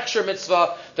counted as a hechsher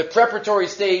mitzvah. The preparatory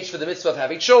stage for the mitzvah of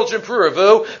having children,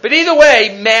 pruravu. But either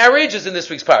way, marriage is in this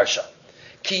week's parsha.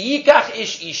 Ki yikach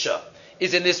ish isha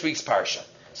is in this week's parsha.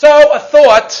 So a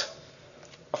thought,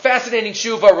 a fascinating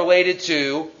tshuva related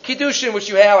to Kiddushin, which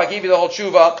you have. I gave you the whole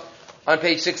tshuva on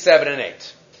page 6, 7, and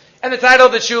 8. And the title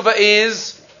of the tshuva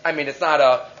is, it's not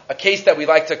a case that we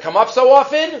like to come up so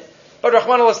often, but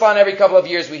Rahman al-Islam, every couple of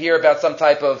years we hear about some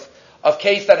type of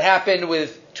case that happened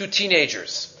with two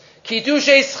teenagers.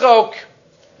 Kiddushei schok.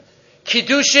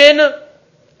 Kiddushin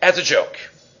as a joke.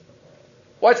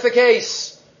 What's the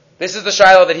case? This is the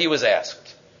shiloh that he was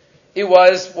asked. It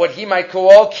was what he might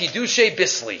call Kiddushei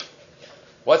bisli.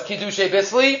 What's Kiddushei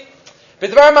bisli?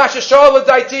 B'dvar ma'shashal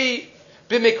l'daiti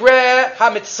b'mikre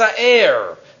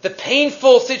ha'mitza'er. The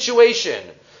painful situation.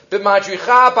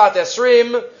 B'madricha bat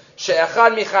esrim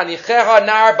she'echad michanicheha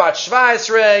nar bat shva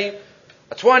esrei.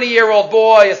 A 20-year-old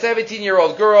boy, a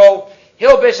 17-year-old girl.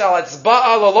 Hilbish al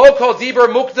etzba'a lelo kol diber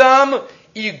mukdam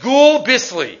igul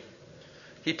bisli.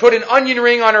 He put an onion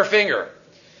ring on her finger.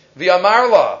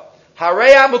 V'amarla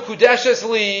hareya mukudeshes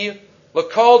li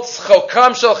l'kol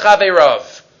tzchokam shel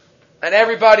chaveirav. And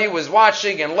everybody was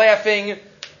watching and laughing.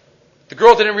 The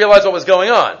girl didn't realize what was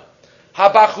going on.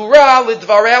 Habachura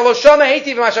lidvarei lo shama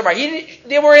heiti v'mashamar.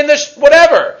 They were in the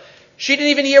whatever. She didn't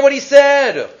even hear what he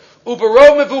said.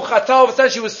 Uberov mevuchato.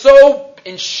 She was so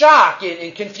in shock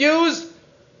and confused.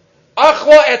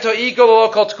 Achla eto igol lo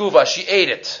kol tkuva. She ate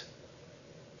it.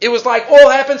 It was like all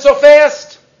happened so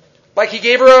fast. Like he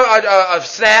gave her a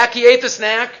snack. He ate the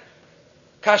snack.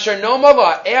 Kasher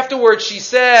nomala. Afterwards, she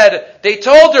said they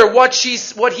told her what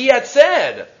he had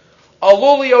said.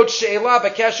 Aluliot she'ela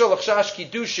bekesher l'chshash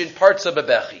kiddushin partza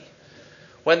bebechi.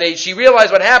 When she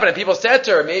realized what happened, and people said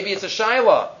to her, maybe it's a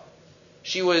shaila.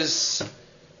 She was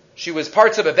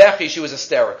partza bebechi. She was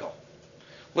hysterical.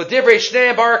 L'divrei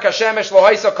shnei barak hashemesh lo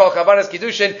haisa kol chavanas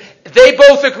kiddushin. They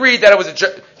both agreed that it was a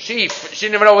joke. She didn't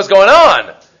even know what was going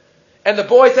on, and the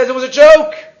boy says it was a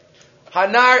joke.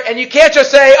 Hanar, and you can't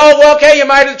just say, "Oh, well, okay, you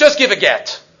might just give a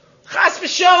get." Chas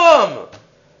v'shalom.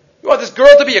 You want this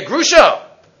girl to be a grusha?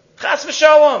 Chas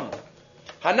v'shalom.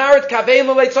 Hanarit kavein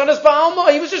l'leitzonas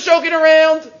ba'alma. He was just joking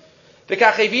around.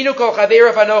 V'kachevinu kol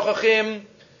chaveirav hanochachim.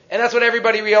 And that's what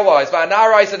everybody realized.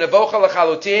 V'anarais and evocha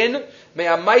l'chalutin.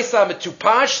 Me'amaisa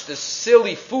metupash, the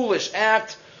silly, foolish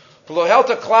act.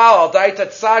 V'lohelta klal al daita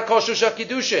tzad kol shusha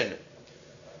kiddushin.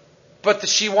 But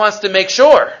she wants to make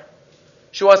sure.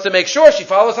 She wants to make sure she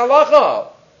follows halacha.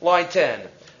 Line 10.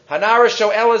 Hanara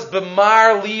sho'elas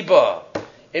b'mar liba.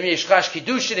 Im yishchash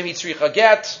kiddushin, im yitzricha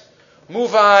get.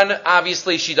 Move on.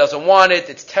 Obviously, she doesn't want it.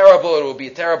 It's terrible. It will be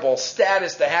a terrible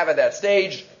status to have at that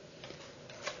stage.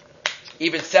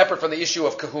 Even separate from the issue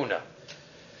of kahuna.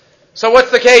 So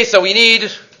what's the case? So we need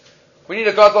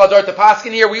a gadol ador to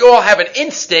paskin here. We all have an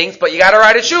instinct, but you got to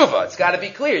write a tshuva. It's got to be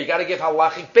clear. You got to give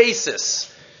halachic basis.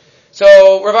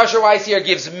 So Rav Asher Weiss here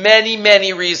gives many,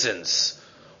 many reasons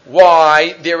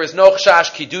why there is no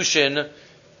chashash kiddushin,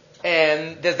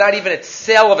 and there's not even a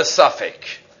tzel of a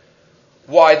suffix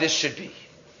why this should be.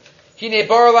 Hine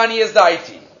baralani is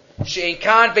daiti she'en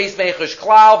kan beis mechush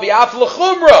klal v'af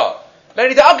l'chumra.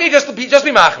 Okay, just be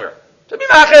machmir. Just be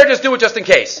machmir. Just do it just in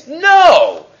case.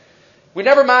 No, we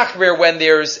never machmir when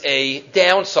there's a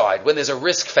downside, when there's a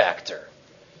risk factor,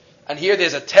 and here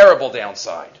there's a terrible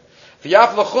downside. And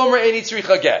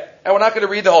we're not going to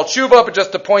read the whole tshuva, but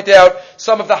just to point out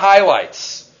some of the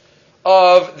highlights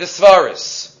of the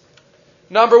svaris.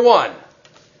 Number 1,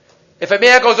 if a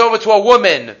man goes over to a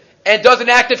woman and does an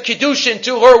act of kiddushin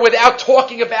to her without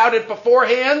talking about it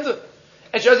beforehand,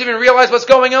 and she doesn't even realize what's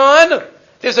going on,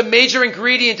 there's a major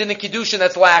ingredient in the kiddushin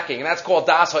that's lacking, and that's called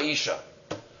das ha'isha.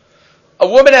 A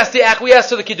woman has to acquiesce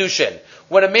to the kiddushin.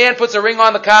 When a man puts a ring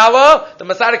on the kala, the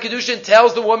Masada Kiddushin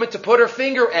tells the woman to put her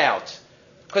finger out.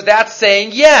 Because that's saying,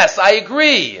 yes, I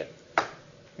agree.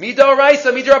 Midah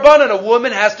Raisa, Midah Rabbanan. A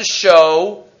woman has to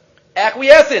show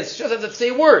acquiescence. She doesn't have to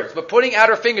say words. But putting out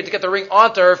her finger to get the ring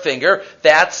onto her finger,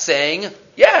 that's saying,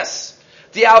 yes.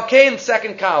 The Alkain,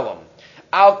 second column.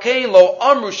 Alkain lo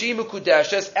amru shimu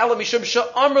kudeshes ela mishum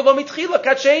sha'amru lo mitchila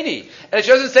kacheni. And if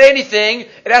she doesn't say anything,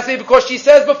 it has to be because she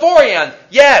says beforehand,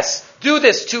 yes, do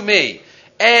this to me.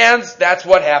 And that's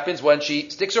what happens when she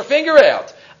sticks her finger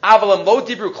out. Avalam lo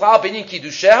dibru klal binyan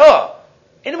kiddusheha.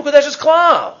 Inu mukudeshes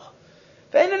klal.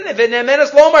 V'nemenes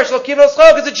lomar shlo kivno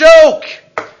schok. It's a joke.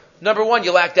 Number one,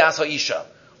 you lack das ha'isha,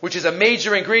 which is a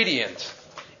major ingredient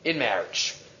in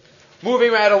marriage.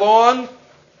 Moving right along,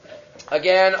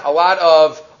 again,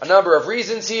 a number of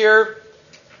reasons here.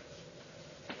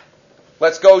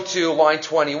 Let's go to line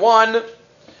 21.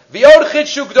 V'od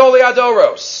chitshu gdolei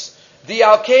adoros. The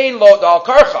alkain lo al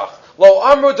karchach. Lo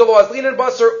amru de lo azlinin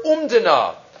basar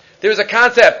umdina. There's a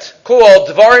concept called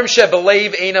dvarim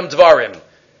shebelev einam dvarim.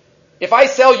 If I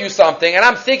sell you something and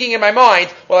I'm thinking in my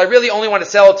mind, well, I really only want to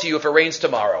sell it to you if it rains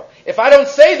tomorrow. If I don't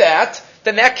say that,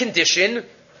 then that condition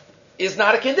is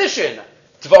not a condition.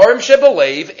 Dvarim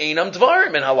shebelev einam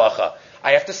dvarim in halacha.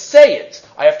 I have to say it.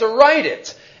 I have to write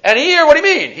it. And here, what do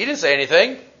you mean? He didn't say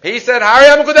anything. He said, Hari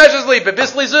HaMekudesh Li,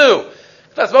 Bebisli Zu.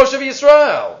 That's Moshe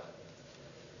Yisrael.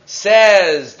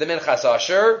 Says the Minchas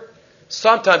Asher,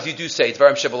 sometimes you do say,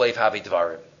 Dvarim Shebelev Havi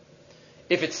Dvarim.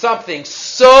 If it's something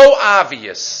so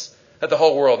obvious that the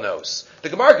whole world knows. The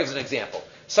Gemara gives an example.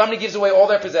 Somebody gives away all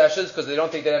their possessions because they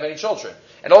don't think they have any children.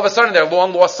 And all of a sudden their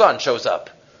long-lost son shows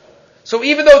up. So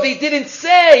even though they didn't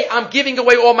say, I'm giving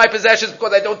away all my possessions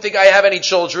because I don't think I have any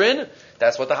children,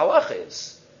 that's what the halach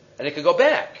is. And it could go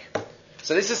back.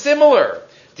 So this is similar.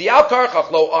 When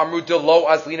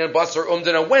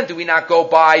do we not go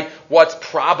by what's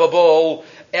probable?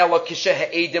 If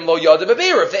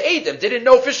the Eidim didn't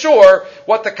know for sure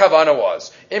what the kavana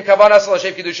was.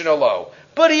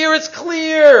 But here it's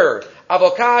clear.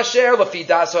 But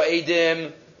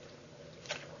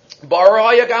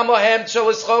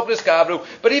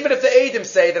even if the Eidim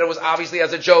say that it was obviously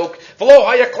as a joke, there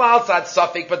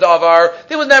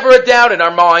was never a doubt in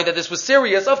our mind that this was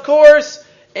serious. Of course,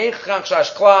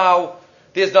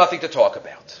 there's nothing to talk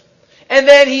about. And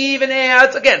then he even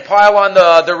adds, again, pile on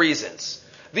the reasons.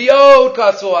 The Od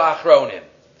Katsu Achronim.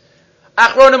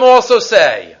 Achronim also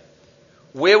say,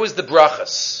 where was the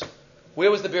brachas?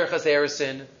 Where was the birchas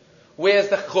erisin? Where's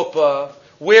the chuppah?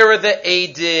 Where are the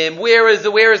Eidim? Where is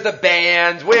the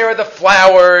band? Where are the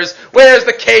flowers? Where's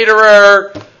the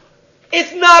caterer?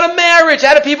 It's not a marriage.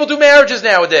 How do people do marriages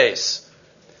nowadays?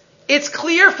 It's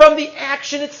clear from the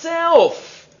action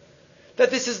itself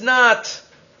that this is not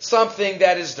something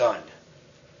that is done.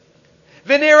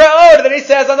 V'nira od, then he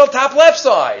says on the top left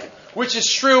side, which is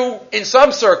true in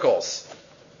some circles,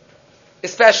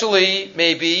 especially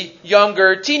maybe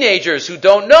younger teenagers who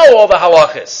don't know all the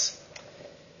halachas.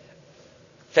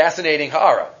 Fascinating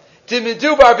ha'ara.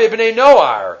 Timidubar b'bnei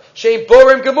noar, she'im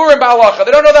borim gemurim ba'alacha.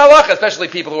 They don't know the halacha, especially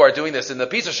people who are doing this in the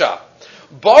pizza shop.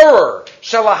 Borer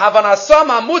shalahavanasam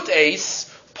hamut'es,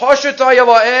 pashut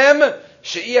ha'yalaem,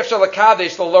 she'ef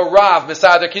shalakadesh lo rav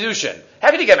misader kiddushin. How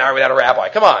can you get married without a rabbi?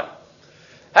 Come on.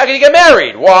 How can you get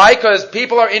married? Why? Because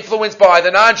people are influenced by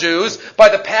the non-Jews, by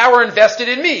the power invested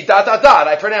in me. ...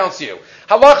 I pronounce you.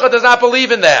 Halacha does not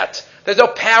believe in that. There's no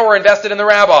power invested in the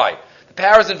rabbi. The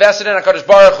power is invested in HaKadosh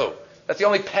Baruch Hu. That's the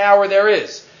only power there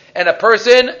is. And a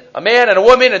person, a man and a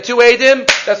woman and two Eidim,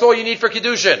 that's all you need for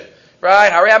Kiddushin.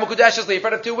 Right? Hari HaMekudesh Li, in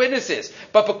front of two witnesses.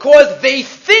 But because they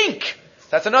think,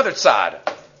 that's another tzad.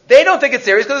 They don't think it's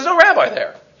serious because there's no rabbi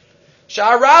there.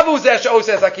 Sha'aravu zeh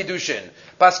she'oses HaKiddushin.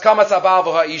 Baskamas habal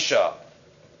v'ha'isha.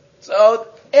 So,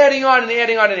 adding on and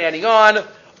adding on and adding on.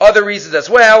 Other reasons as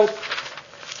well.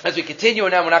 As we continue,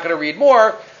 and now we're not going to read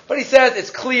more, but he says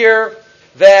it's clear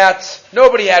that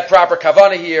nobody had proper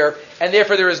kavanah here, and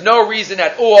therefore there is no reason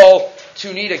at all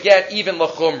to need a get, even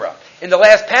l'chumra. In the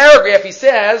last paragraph, he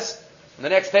says, on the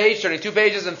next page, turning 2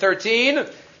 pages and 13,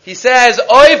 he says,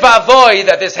 oy vavoy,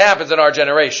 that this happens in our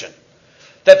generation.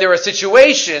 That there are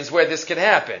situations where this can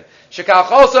happen.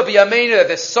 Shekal also be amena, that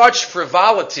there's such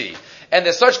frivolity, and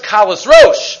there's such kalas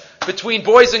rosh between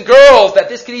boys and girls, that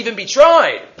this can even be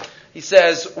tried. He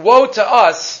says, woe to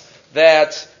us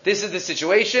that this is the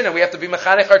situation, and we have to be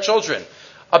mechanech our children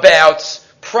about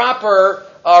proper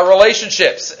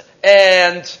relationships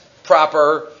and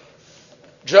proper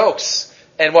jokes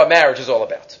and what marriage is all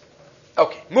about.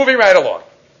 Okay, moving right along.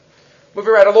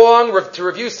 To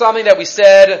review something that we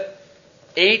said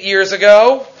 8 years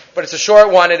ago, but it's a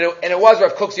short one, and it was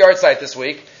Rav Kook's yard site this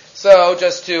week, so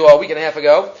just a week and a half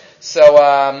ago.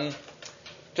 So,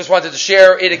 just wanted to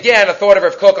share it again, a thought of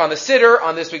Rav Kook on the Siddur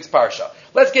on this week's Parsha.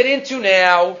 Let's get into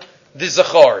now the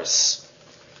Zachors.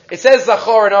 It says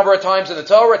Zachor a number of times in the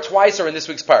Torah, twice or in this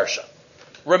week's Parsha.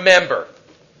 Remember.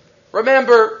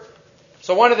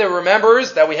 So one of the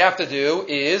remembers that we have to do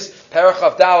is Perach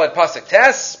Chav Daled Pasuk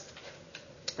Tes,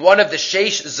 one of the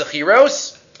Sheish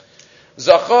Zachiros.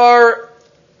 Zachor,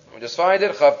 let me just find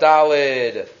it, Chav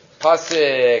Daled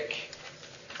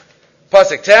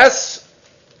Pasuk Tes,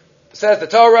 says the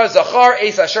Torah, Zachar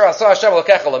Eis Asher Asa Hashem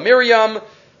Elokecha LaMiriam,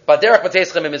 Baderech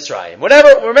B'Teitzei Mitzrayim.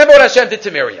 Remember what Hashem did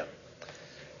to Miriam.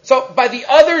 So by the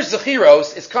other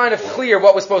Zechiros, it's kind of clear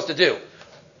what we're supposed to do.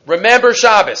 Remember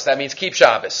Shabbos. That means keep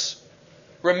Shabbos.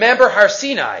 Remember Har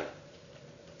Sinai.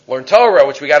 Learn Torah,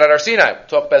 which we got at Har Sinai.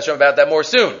 We'll talk about that more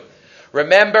soon.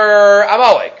 Remember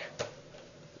Amalek.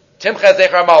 Timcha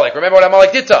Zecher Amalek. Remember what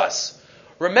Amalek did to us.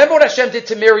 Remember what Hashem did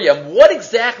to Miriam. What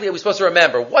exactly are we supposed to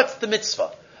remember? What's the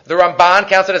mitzvah? The Ramban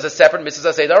counts it as a separate mitzvah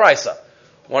Daraisa.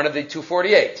 One of the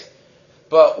 248.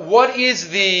 But what is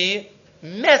the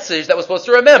message that we're supposed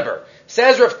to remember?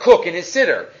 Says Rav Kook in his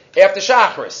Siddur, after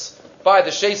Shachris, by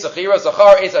the Shei Sechira,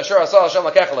 Zachar, Eitz Asher Asal Hashem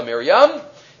Lakech Miriam,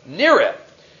 Nire,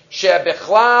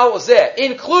 Shebechlal Zeh,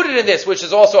 included in this, which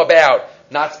is also about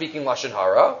not speaking Lashon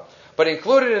Hara, but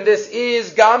included in this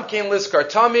is Gam Ken Liskar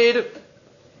Tamid,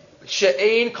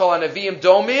 She'ein Kol HaNeviim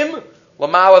Domim,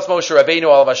 Lamalas Moshe Rabbeinu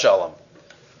Alav Shalom.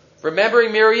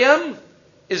 Remembering Miriam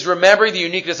is remembering the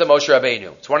uniqueness of Moshe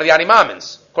Rabbeinu. It's one of the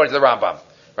Animamins, according to the Rambam.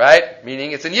 Right?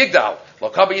 Meaning it's in Yigdal. Lo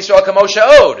Kamba Yisrael Kamoshe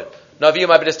Od. Naviyim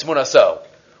Abedis Tmuna So.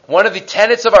 One of the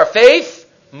tenets of our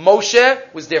faith,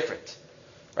 Moshe was different.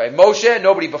 Right? Moshe,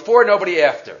 nobody before, nobody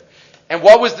after. And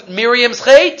what was Miriam's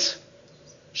chait?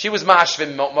 She was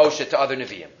mashvim Moshe to other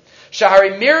Nevi'im.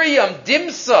 Shahari Miriam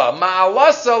dimsa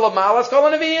ma'alasa l'ma'alas kol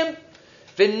Nevi'im.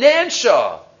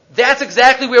 V'nansha. That's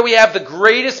exactly where we have the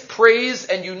greatest praise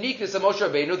and uniqueness of Moshe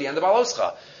Rabbeinu, the end of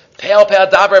Aloscha. Pe'al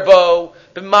daber bo,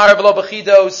 b'mar v'lo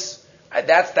b'chidos.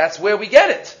 That's where we get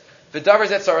it. V'davar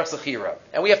zet sarach zechira.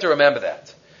 And we have to remember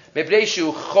that.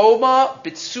 Mebreishu choma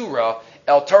b'tsura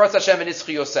el Toras Hashem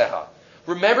v'nitzchi yoseha.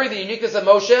 Remembering the uniqueness of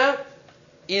Moshe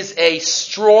is a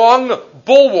strong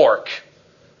bulwark.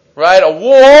 Right? A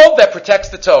wall that protects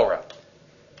the Torah.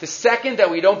 The second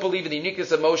that we don't believe in the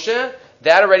uniqueness of Moshe,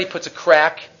 that already puts a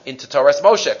crack into Torah's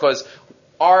Moshe. Because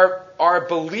our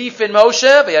belief in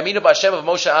Moshe, v'yaminu b'Hashem of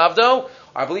Moshe Avdo,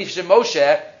 our belief in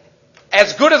Moshe,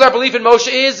 as good as our belief in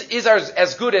Moshe is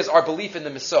as good as our belief in the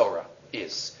Mesorah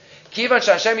is. Kivan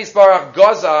she'Hashem yisbarach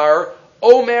gazar,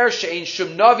 omer she'ein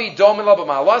shum navi domin lo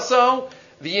b'ma'alaso,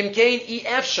 v'yimkein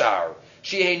I efshar,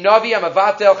 she'ein navi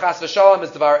amavatel chas v'shalom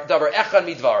is davar echad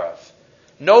midvarav.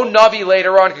 No navi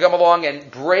later on can come along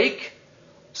and break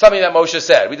something that Moshe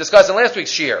said. We discussed in last week's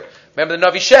shir. Remember the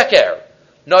Navi Sheker.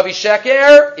 Navi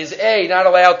Sheker is A, not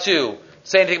allowed to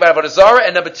say anything about Avodah Zarah,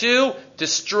 and number 2,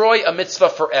 destroy a mitzvah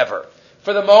forever.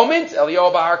 For the moment,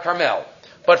 Eliyahu Bahar Carmel.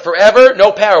 But forever,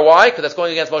 no power. Why? Because that's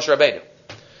going against Moshe Rabbeinu.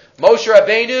 Moshe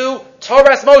Rabbeinu,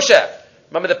 Toras Moshe.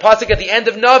 Remember the pasuk at the end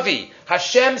of Navi.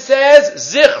 Hashem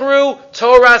says, Zichru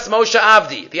Toras Moshe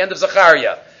Avdi, at the end of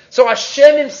Zechariah. So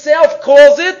Hashem himself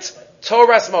calls it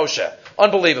Toras Moshe.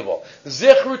 Unbelievable.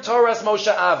 Zichru Toras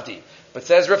Moshe Avdi. But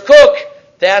says Rav Kook,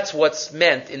 that's what's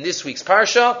meant in this week's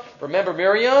Parsha. Remember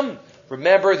Miriam.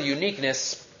 Remember the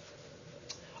uniqueness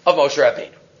of Moshe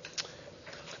Rabbeinu.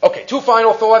 Okay, 2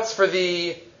 final thoughts for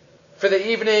the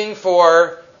evening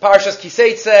for Parshas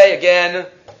Teitzei. Again,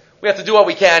 we have to do what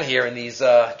we can here in these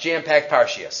jam-packed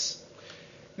Parshias.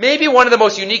 Maybe one of the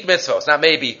most unique mitzvos, not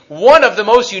maybe, one of the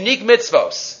most unique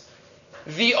mitzvos.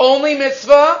 The only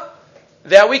mitzvah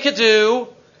that we could do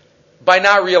by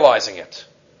not realizing it.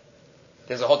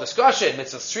 There's a whole discussion.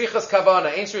 Mitzvah strichas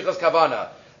kavana, ain't strichas kavana.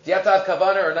 Do you have to have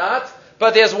kavana or not?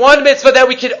 But there's one mitzvah that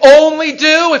we could only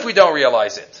do if we don't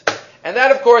realize it. And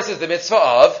that, of course, is the mitzvah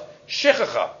of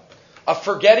shichacha, of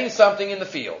forgetting something in the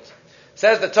field.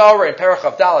 Says the Torah in Perach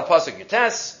Avdal Pasuk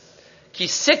Yutes, Ki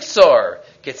siksor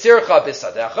ketzircha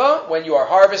bisadecha, when you are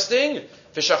harvesting,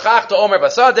 v'shachachta omer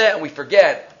basadeh, and we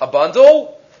forget a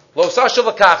bundle, lo sasha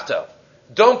l'kachta.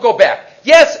 Don't go back.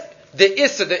 Yes, the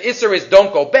Isser is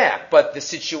don't go back, but the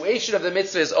situation of the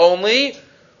mitzvah is only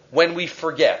when we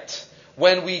forget,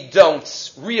 when we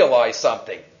don't realize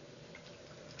something.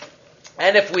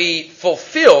 And if we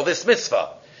fulfill this mitzvah,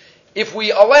 if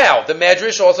we allow, the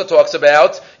Medrash also talks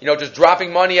about, just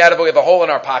dropping money out of it, we have a hole in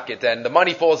our pocket, and the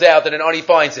money falls out, and an ani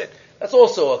finds it. That's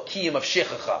also a kiyum of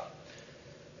shichacha.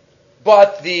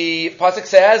 But the pasuk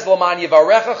says, "L'man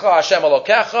yivarechacha Hashem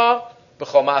Elokecha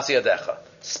b'chol ma'aseh yadecha."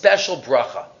 Special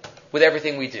bracha with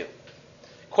everything we do.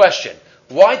 Question: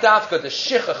 why dafka the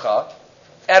shichacha?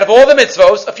 Out of all the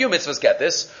mitzvos, a few mitzvos get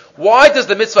this. Why does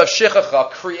the mitzvah of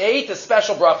shichacha create a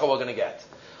special bracha we're going to get?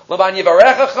 L'man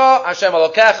yivarechacha Hashem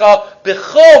Elokecha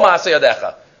b'chol ma'aseh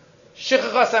yadecha.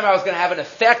 Shichacha somehow is going to have an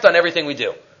effect on everything we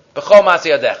do. B'chol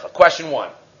ma'aseh yadecha. Question 1.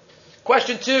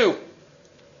 Question 2.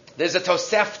 There's a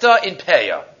Tosefta in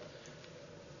Peah.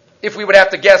 If we would have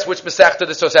to guess which Masechta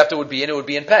this Tosefta would be in, it would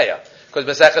be in Peah. Because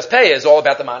Maseches Peah is all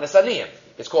about the Manas Aniyim.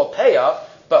 It's called Peah,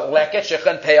 but Leket, Shecha,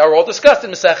 and Peah are all discussed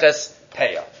in Maseches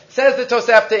Peah. Says the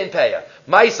Tosefta in Peah.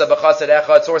 Maisa b'chased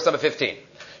echad, source number 15.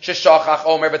 Sheshachach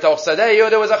Omer b'toch sadeyu.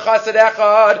 There was a chassid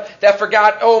echad that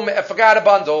forgot a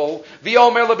bundle.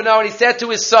 V'omer lebno, and he said to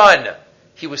his son,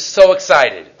 he was so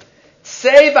excited.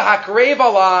 Say v'hakrev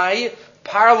alai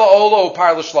parla olo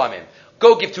parla shlamim.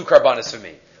 Go give 2 karbanas for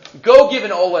me. Go give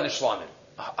an ola and a shlamim.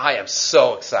 I am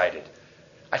so excited.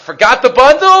 I forgot the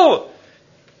bundle.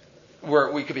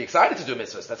 We could be excited to do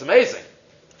mitzvahs. That's amazing.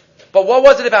 But what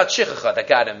was it about shichacha that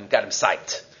got him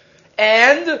psyched?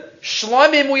 And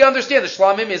shlamim, we understand. The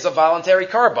shlamim is a voluntary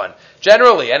karban,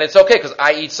 generally. And it's okay, because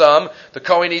I eat some, the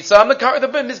Kohen eats some, the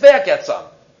Mizbeach gets some.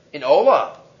 In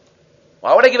Ola.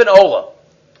 Why would I give an Ola?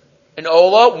 An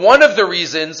Ola, one of the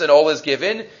reasons an Ola is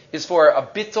given is for a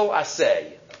bittul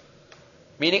aseh.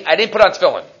 Meaning, I didn't put on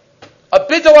tefillin. A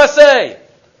bittul aseh.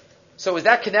 So is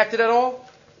that connected at all?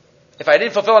 If I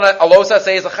didn't fulfill an alos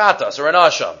aseh as a chatas or an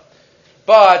asham.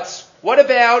 But what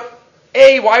about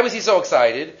A, why was he so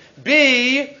excited?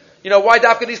 B, why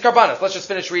dafka these karbanas? Let's just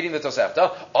finish reading the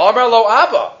Tosefta. Amar lo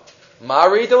Abba, ma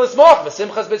rita l'smoch,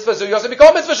 v'simchas mitzvah zu yosem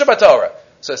mikol mitzvah shabbatorah.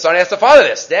 So the son asked the father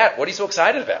this. Dad, what are you so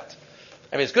excited about?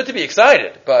 I mean, it's good to be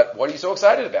excited, but what are you so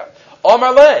excited about?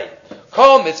 Amar le,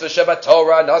 kol mitzvah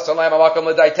shabbatorah, nasan la'am amakom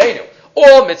l'daitenu.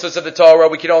 All mitzvahs of the Torah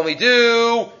we can only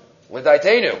do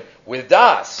l'daitenu, with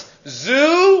das.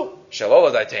 Zu, shelo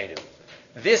l'daitenu.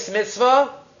 This mitzvah,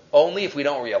 only if we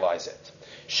don't realize it.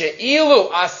 She'ilu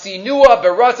asinua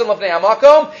beratzon lefnei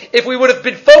hamakom. If we would have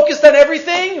been focused on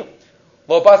everything,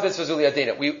 lo bas mitzvah zu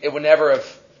liyadina. I would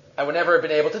never have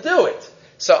been able to do it.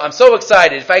 So I'm so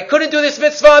excited. If I couldn't do this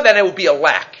mitzvah, then it would be a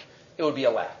lack. It would be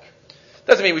a lack.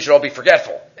 Doesn't mean we should all be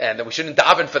forgetful, and that we shouldn't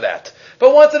daven for that.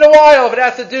 But once in a while, if it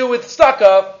has to do with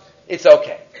stucca, it's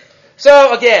okay.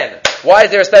 So again, why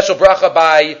is there a special bracha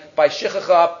by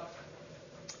shichacha?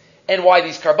 And why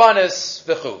these karbanas,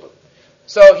 v'chulu.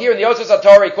 So here in the Yotzos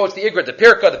HaTorah, he quotes the Igra, the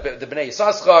Pirka, the Bnei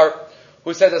Yissaschar,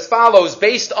 who says as follows,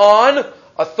 based on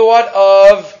a thought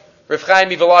of Rav Chaim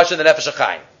Mivoloshin, the Nefesh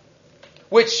HaChaim,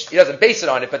 which he doesn't base it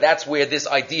on it, but that's where this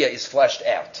idea is fleshed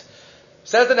out.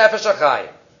 Says the Nefesh HaChaim,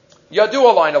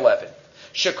 Yadua, line 11,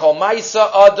 Shekol Maisa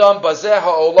Adam Bazeh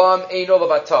HaOlam Eino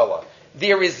Levatala.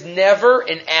 There is never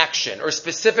an action, or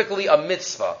specifically a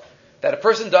mitzvah, that a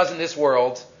person does in this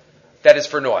world that is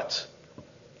for naught.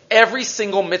 Every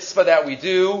single mitzvah that we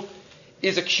do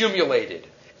is accumulated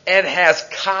and has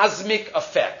cosmic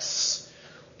effects.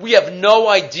 We have no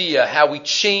idea how we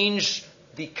change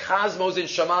the cosmos in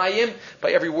Shamayim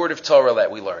by every word of Torah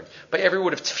that we learn, by every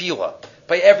word of tefillah,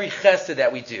 by every chesed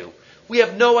that we do. We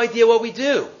have no idea what we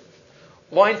do.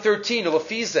 Line 13,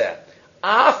 Ulafizeh,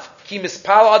 Af ki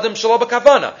mispal adam shelo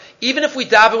b'kavana. Even if we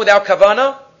daven without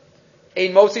kavana,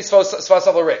 ein motzi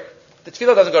svasav l'rik. The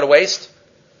tefillah doesn't go to waste.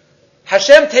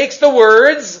 Hashem takes the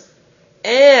words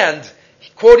and,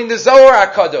 quoting the Zohar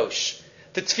HaKadosh,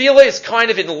 the tefillah is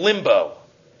kind of in limbo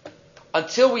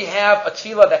until we have a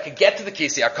tefillah that could get to the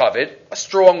Kisi HaKavod, a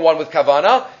strong one with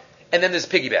kavana, and then there's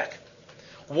piggyback.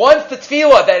 Once the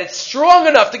tefillah that it's strong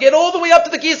enough to get all the way up to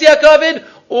the Kisi HaKavod,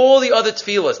 all the other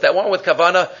tefillahs that one with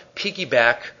kavana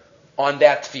piggyback on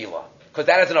that tefillah, because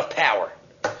that has enough power.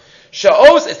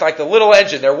 Sha'os, it's like the little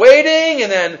engine. They're waiting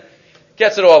and then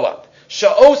gets it all up.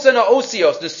 Sha'osa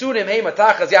na'osios, nesunim hei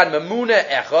matachas yad memuna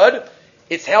echad.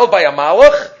 It's held by a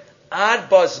malach. Ad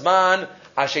bazman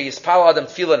asher yispal adam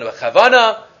tefillah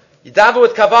v'chavana. Yidavu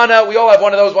with kavana. We all have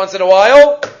one of those once in a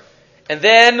while. And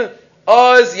then,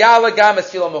 oz yala gam es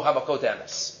tefillah muhamakot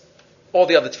emes. All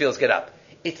the other tefillahs get up.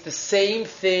 It's the same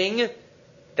thing.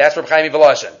 That's from Chaim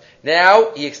Voloshin.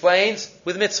 Now, he explains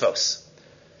with mitzvos.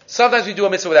 Sometimes we do a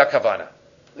mitzvah without kavana.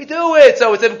 We do it,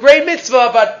 so it's a great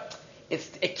mitzvah, but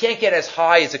it can't get as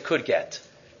high as it could get.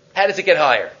 How does it get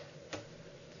higher?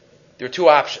 There are two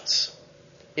options.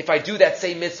 If I do that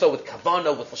same mitzvah with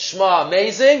kavana, with lishma,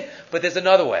 amazing, but there's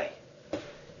another way.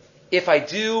 If I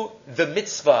do the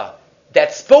mitzvah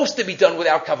that's supposed to be done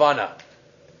without kavana,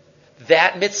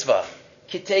 that mitzvah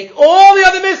can take all the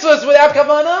other mitzvahs without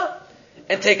kavana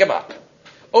and take them up.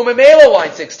 Omemelo,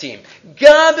 line 16.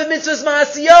 Gam b'mitzvahs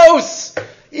ma'asiyos.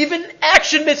 Even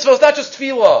action mitzvahs, not just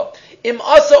tefillah. Im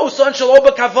asa usan shelo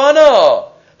b'kavana.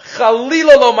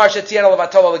 Chalila lo mar shetiana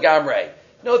levatala legamrei.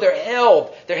 No, they're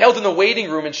held. They're held in the waiting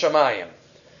room in Shamayim.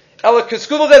 Ela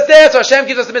keskuvel des there, so Hashem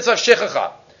gives us the mitzvah of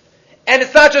shechacha. And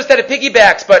it's not just that it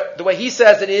piggybacks, but the way he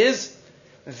says it is,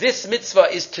 this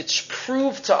mitzvah is to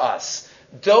prove to us.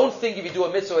 Don't think if you do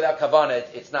a mitzvah without kavanah,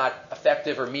 it's not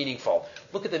effective or meaningful.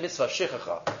 Look at the mitzvah of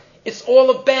shechacha. It's all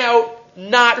about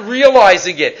not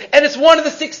realizing it. And it's one of the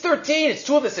 613. It's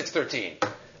two of the 613.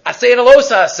 Asay and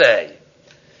alosa asay.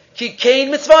 Ki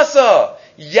kain mitzvasa.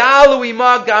 Yalu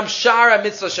ima gam shara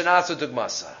mitzvah shanasu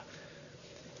dugmasa.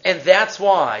 And that's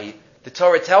why the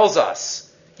Torah tells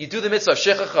us, You do the mitzvah of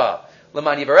Shechacha,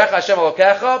 L'man Yivarecha Hashem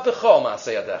Elokecha, B'chol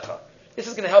Ma'aseh Yadecha. This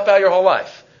is going to help out your whole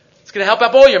life. It's going to help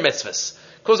out all your mitzvahs.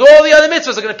 Because all the other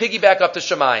mitzvahs are going to piggyback up to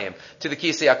Shemayim, to the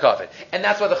Kisei HaKavod. And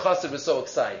that's why the Chassid was so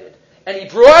excited. And he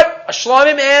brought a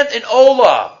Shlamim and an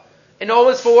Olah. And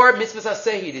Olah is for mitzvahs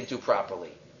Aseh he didn't do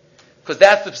properly. Because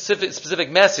that's the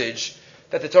specific message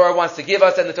that the Torah wants to give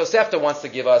us and the Tosefta wants to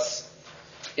give us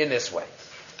in this way.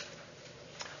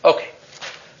 Okay.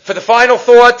 For the final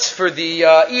thought for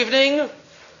the evening,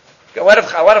 a lot of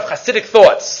Hasidic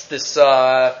thoughts.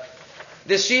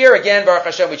 This year, again, Baruch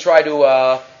Hashem, we try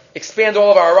to expand all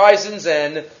of our horizons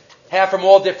and have from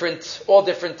all different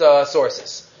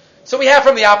sources. So we have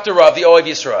from the Aptara of the Ohev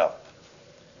Yisrael.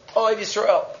 Ohev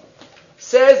Yisrael.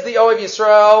 Says the Ohev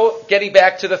Yisrael, getting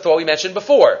back to the thought we mentioned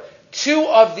before, 2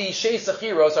 of the Sheis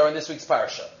Achiros are in this week's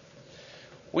parsha.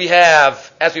 We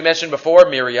have, as we mentioned before,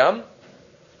 Miriam.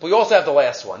 We also have the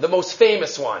last one, the most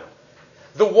famous one.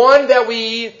 The one that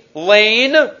we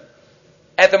lane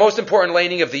at the most important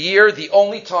laning of the year, the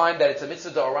only time that it's a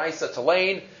mitzvah d'oraisa to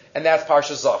lane, and that's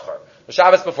Parsha Zachar. The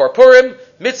Shabbos before Purim,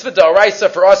 mitzvah d'oraisa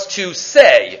for us to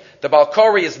say, the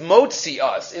Balkori is motzi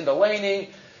us in the laning.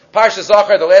 Parsha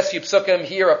Zachar, the last few psukim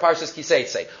here are Parshas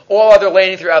Teitzei. All other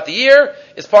laning throughout the year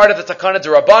is part of the Takana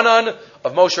d'Rabbanan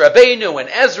of Moshe Rabbeinu and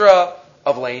Ezra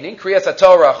of laning. Kriyas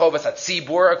HaTorah, Chovas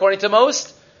HaTzibur, according to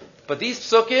most. But these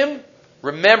psukim,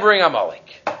 remembering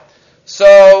Amalek.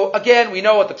 So, again, we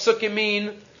know what the psukim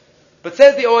mean. But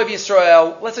says the Ohev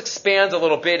Yisrael, let's expand a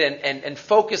little bit and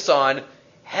focus on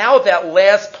how that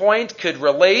last point could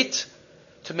relate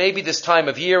to maybe this time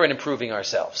of year and improving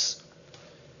ourselves.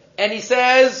 And he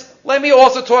says, let me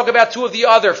also talk about 2 of the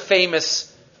other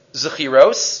famous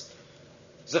Zechiros.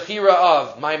 Zechira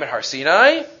of Maimed Har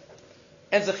Sinai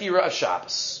and Zechira of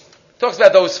Shabbos. He talks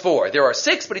about those 4. There are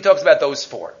 6, but he talks about those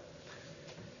 4.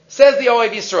 Says the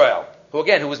Ohev Yisrael,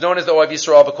 who was known as the Ohev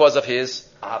Yisrael because of his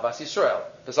Ahavas Yisrael,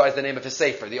 besides the name of his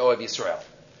Sefer, the Ohev Yisrael.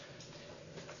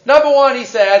 Number 1, he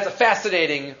says, a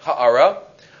fascinating ha'ara,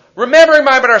 remembering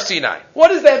Maimed Har Sinai. What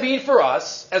does that mean for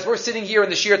us, as we're sitting here in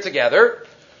the shir together?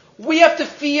 We have to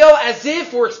feel as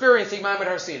if we're experiencing Maimed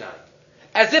Har Sinai.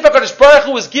 As if HaKadosh Baruch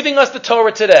Hu is giving us the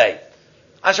Torah today.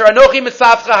 Asher anochi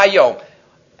mitzavcha hayom.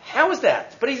 How is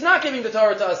that? But he's not giving the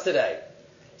Torah to us today.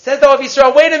 Says the Ohev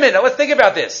Yisrael, wait a minute, let's think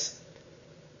about this.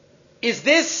 Is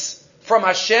this from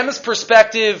Hashem's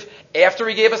perspective after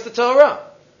he gave us the Torah?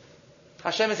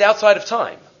 Hashem is outside of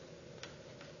time.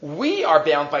 We are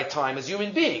bound by time as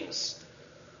human beings.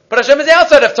 But Hashem is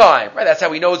outside of time. Right? That's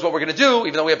how he knows what we're going to do,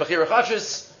 even though we have Bechira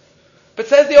Chashis. But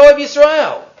says the Ohev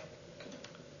Yisrael,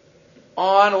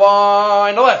 on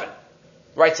line 11,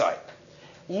 right side.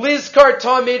 Lizkar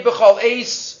tamid b'chol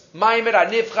eis maimed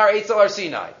anivchar eitzel Har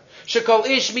Sinai. Shekol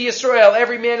ish mi Yisrael,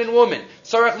 every man and woman.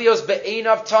 Sarach lios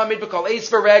be'enav tamid b'kol eis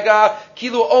v'rega,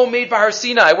 kilu omed b'Har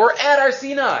Sinai. We're at Har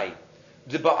Sinai.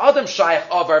 The ba'adam shayach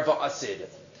avar va'asid.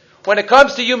 When it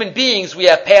comes to human beings, we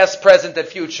have past, present, and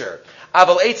future.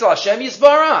 Aval eitzel Hashem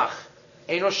yisbarach.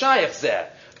 Eino shayach zeh.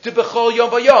 To b'chol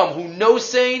yom v'yom, who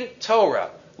nosein Torah.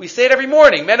 We say it every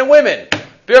morning, men and women.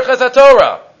 Birchas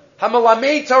HaTorah.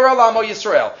 Hamalamei Torah lamo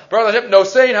Yisrael. Baruch Hashem,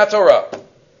 nosein HaTorah.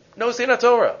 Nosein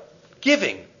HaTorah.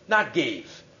 Giving. Not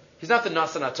gave. He's not the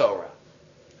Nasan HaTorah.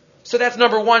 So that's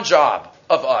number 1 job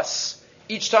of us.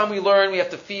 Each time we learn, we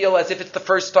have to feel as if it's the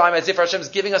first time, as if Hashem is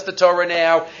giving us the Torah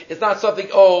now. It's not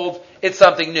something old, it's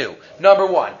something new. Number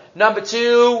 1. Number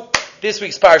 2, this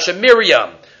week's Parsha,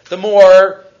 Miriam. The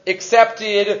more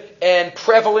accepted and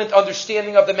prevalent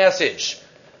understanding of the message.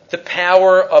 The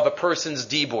power of a person's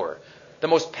dibur. The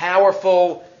most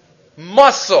powerful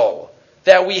muscle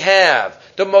that we have.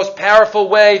 The most powerful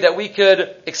way that we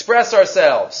could express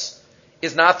ourselves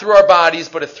is not through our bodies,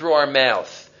 but through our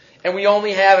mouth. And we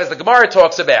only have, as the Gemara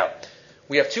talks about,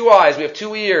 we have 2 eyes, we have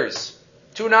 2 ears,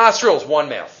 2 nostrils, 1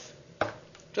 mouth.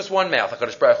 Just 1 mouth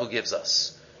HaKadosh Baruch Hu gives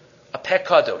us. A peh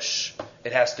kadosh,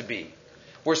 it has to be.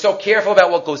 We're so careful about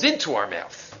what goes into our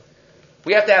mouth.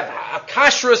 We have to have a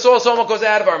kashrus also on what goes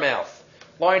out of our mouth.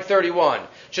 Line 31.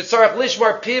 Shetzarach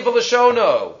lishmar piv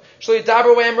v'lashono. Shlo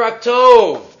yidaber v'emrak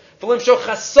tov. V'limsho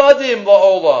chasadim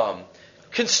la'olam.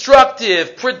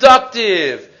 Constructive,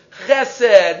 productive,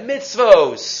 chesed,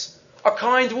 mitzvos. A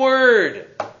kind word.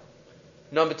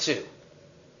 Number 2.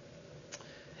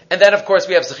 And then, of course,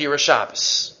 we have Zechira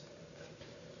Shabbos.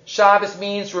 Shabbos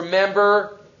means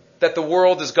remember that the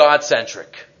world is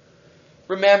God-centric.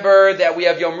 Remember that we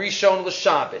have Yom Rishon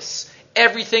l'Shabbos.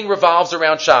 Everything revolves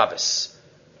around Shabbos.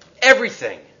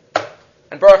 Everything.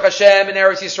 And Baruch Hashem in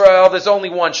Eretz Yisrael, there's only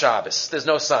one Shabbos. There's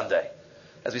no Sunday.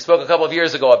 As we spoke a couple of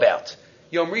years ago about.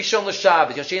 Yom Rishon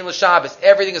l'Shabbos, Yom Sheni l'Shabbos,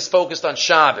 everything is focused on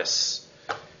Shabbos.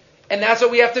 And that's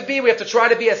what we have to be. We have to try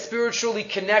to be as spiritually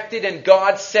connected and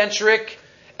God-centric.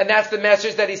 And that's the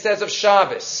message that he says of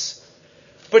Shabbos.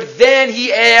 But then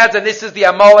he adds, and this is the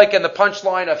Amalek and the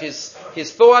punchline of his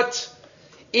thought,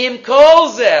 Im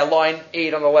kol zeh, line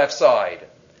 8 on the left side.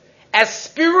 As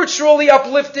spiritually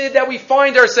uplifted that we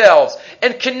find ourselves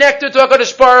and connected to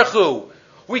HaKadosh Baruch Hu,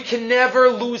 we can never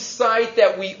lose sight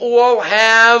that we all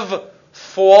have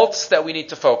faults that we need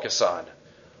to focus on.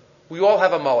 We all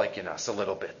have Amalek in us a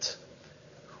little bit.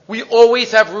 We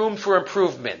always have room for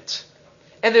improvement.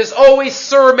 And there's always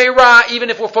Sur Meira, even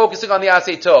if we're focusing on the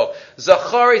Asay Tov.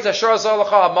 Zachari Tashar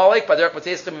Zalacha Amalek, Baderech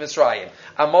Mateischem Mitzrayim.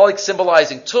 Amalek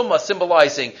symbolizing Tumah,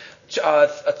 symbolizing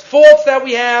faults that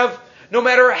we have. No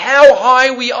matter how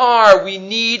high we are, we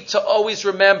need to always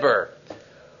remember.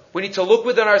 We need to look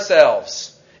within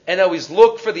ourselves and always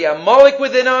look for the Amalek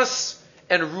within us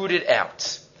and root it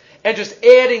out. And just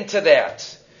adding to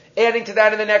that in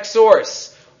the next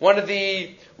source. One of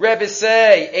the Rebbes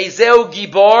say, Ezeu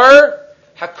Gibor,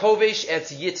 Hakovesh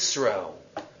etz Yitzro.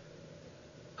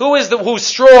 Who's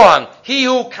strong? He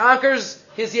who conquers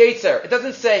his Yetzer. It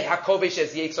doesn't say Hakovesh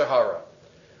etz Yetzer Hara.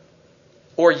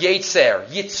 Or Yetzer,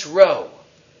 Yitzro.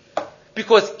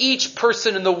 Because each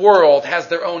person in the world has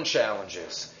their own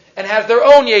challenges. And has their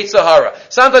own Yetzer Hara.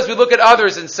 Sometimes we look at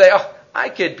others and say, I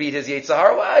could beat his Yetzer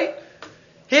Hara. Why?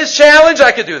 His challenge,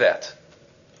 I could do that.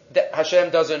 Hashem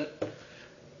doesn't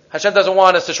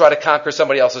want us to try to conquer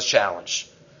somebody else's challenge.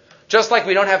 Just like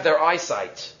we don't have their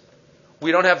eyesight,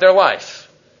 we don't have their life.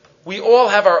 We all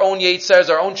have our own yetzers,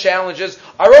 our own challenges,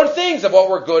 our own things of what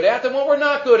we're good at and what we're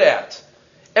not good at.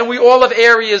 And we all have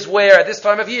areas where, at this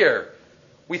time of year,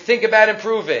 we think about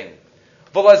improving.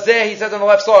 V'lazeh, he says on the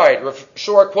left side, Rav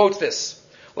Shor quotes this.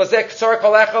 Lazeh k'tzar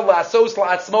kalecha la'asos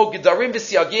la'atzmo gedarim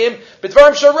v'siyagim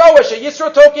b'dvarim sharoah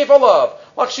she'yisro tokef alav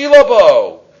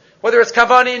l'chshilabo. Whether it's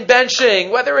kavani and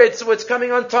benching, whether it's what's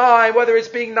coming on time, whether it's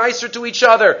being nicer to each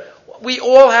other. We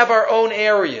all have our own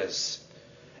areas.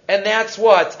 And that's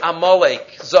what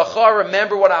Amalek, Zachar,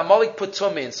 remember what Amalek put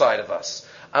tumah inside of us.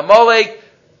 Amalek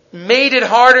made it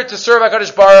harder to serve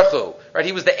HaKadosh Baruch Hu. Right?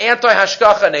 He was the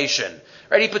anti-Hashkacha nation.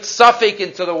 Right? He put Safek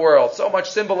into the world. So much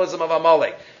symbolism of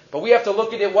Amalek. But we have to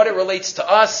look at it, what it relates to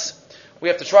us. We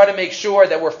have to try to make sure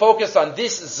that we're focused on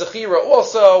this Zechira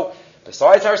also,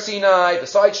 besides Har Sinai,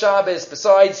 besides Shabbos,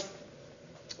 besides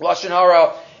Lashon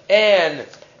Hara, and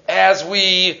as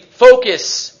we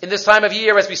focus in this time of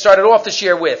year, as we started off this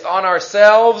year with, on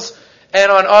ourselves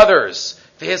and on others,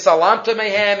 v'hisalamta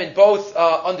mehem, in both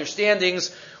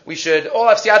understandings, we should all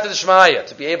have siyata d'shmaya,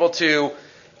 to be able to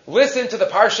listen to the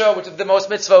parsha, which is the most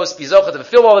mitzvos, be zocheh to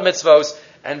fulfill all the mitzvos,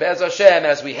 and Be'ez Hashem,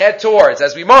 as we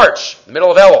march, the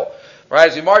middle of Elul, right,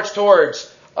 as we march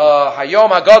towards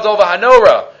Hayom HaGadol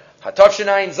v'Hanora,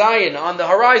 Hatavshinayin Zayin on the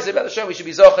horizon, Be'ez Hashem, we should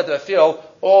be zocheh to fulfill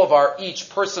all of our each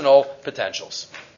personal potentials.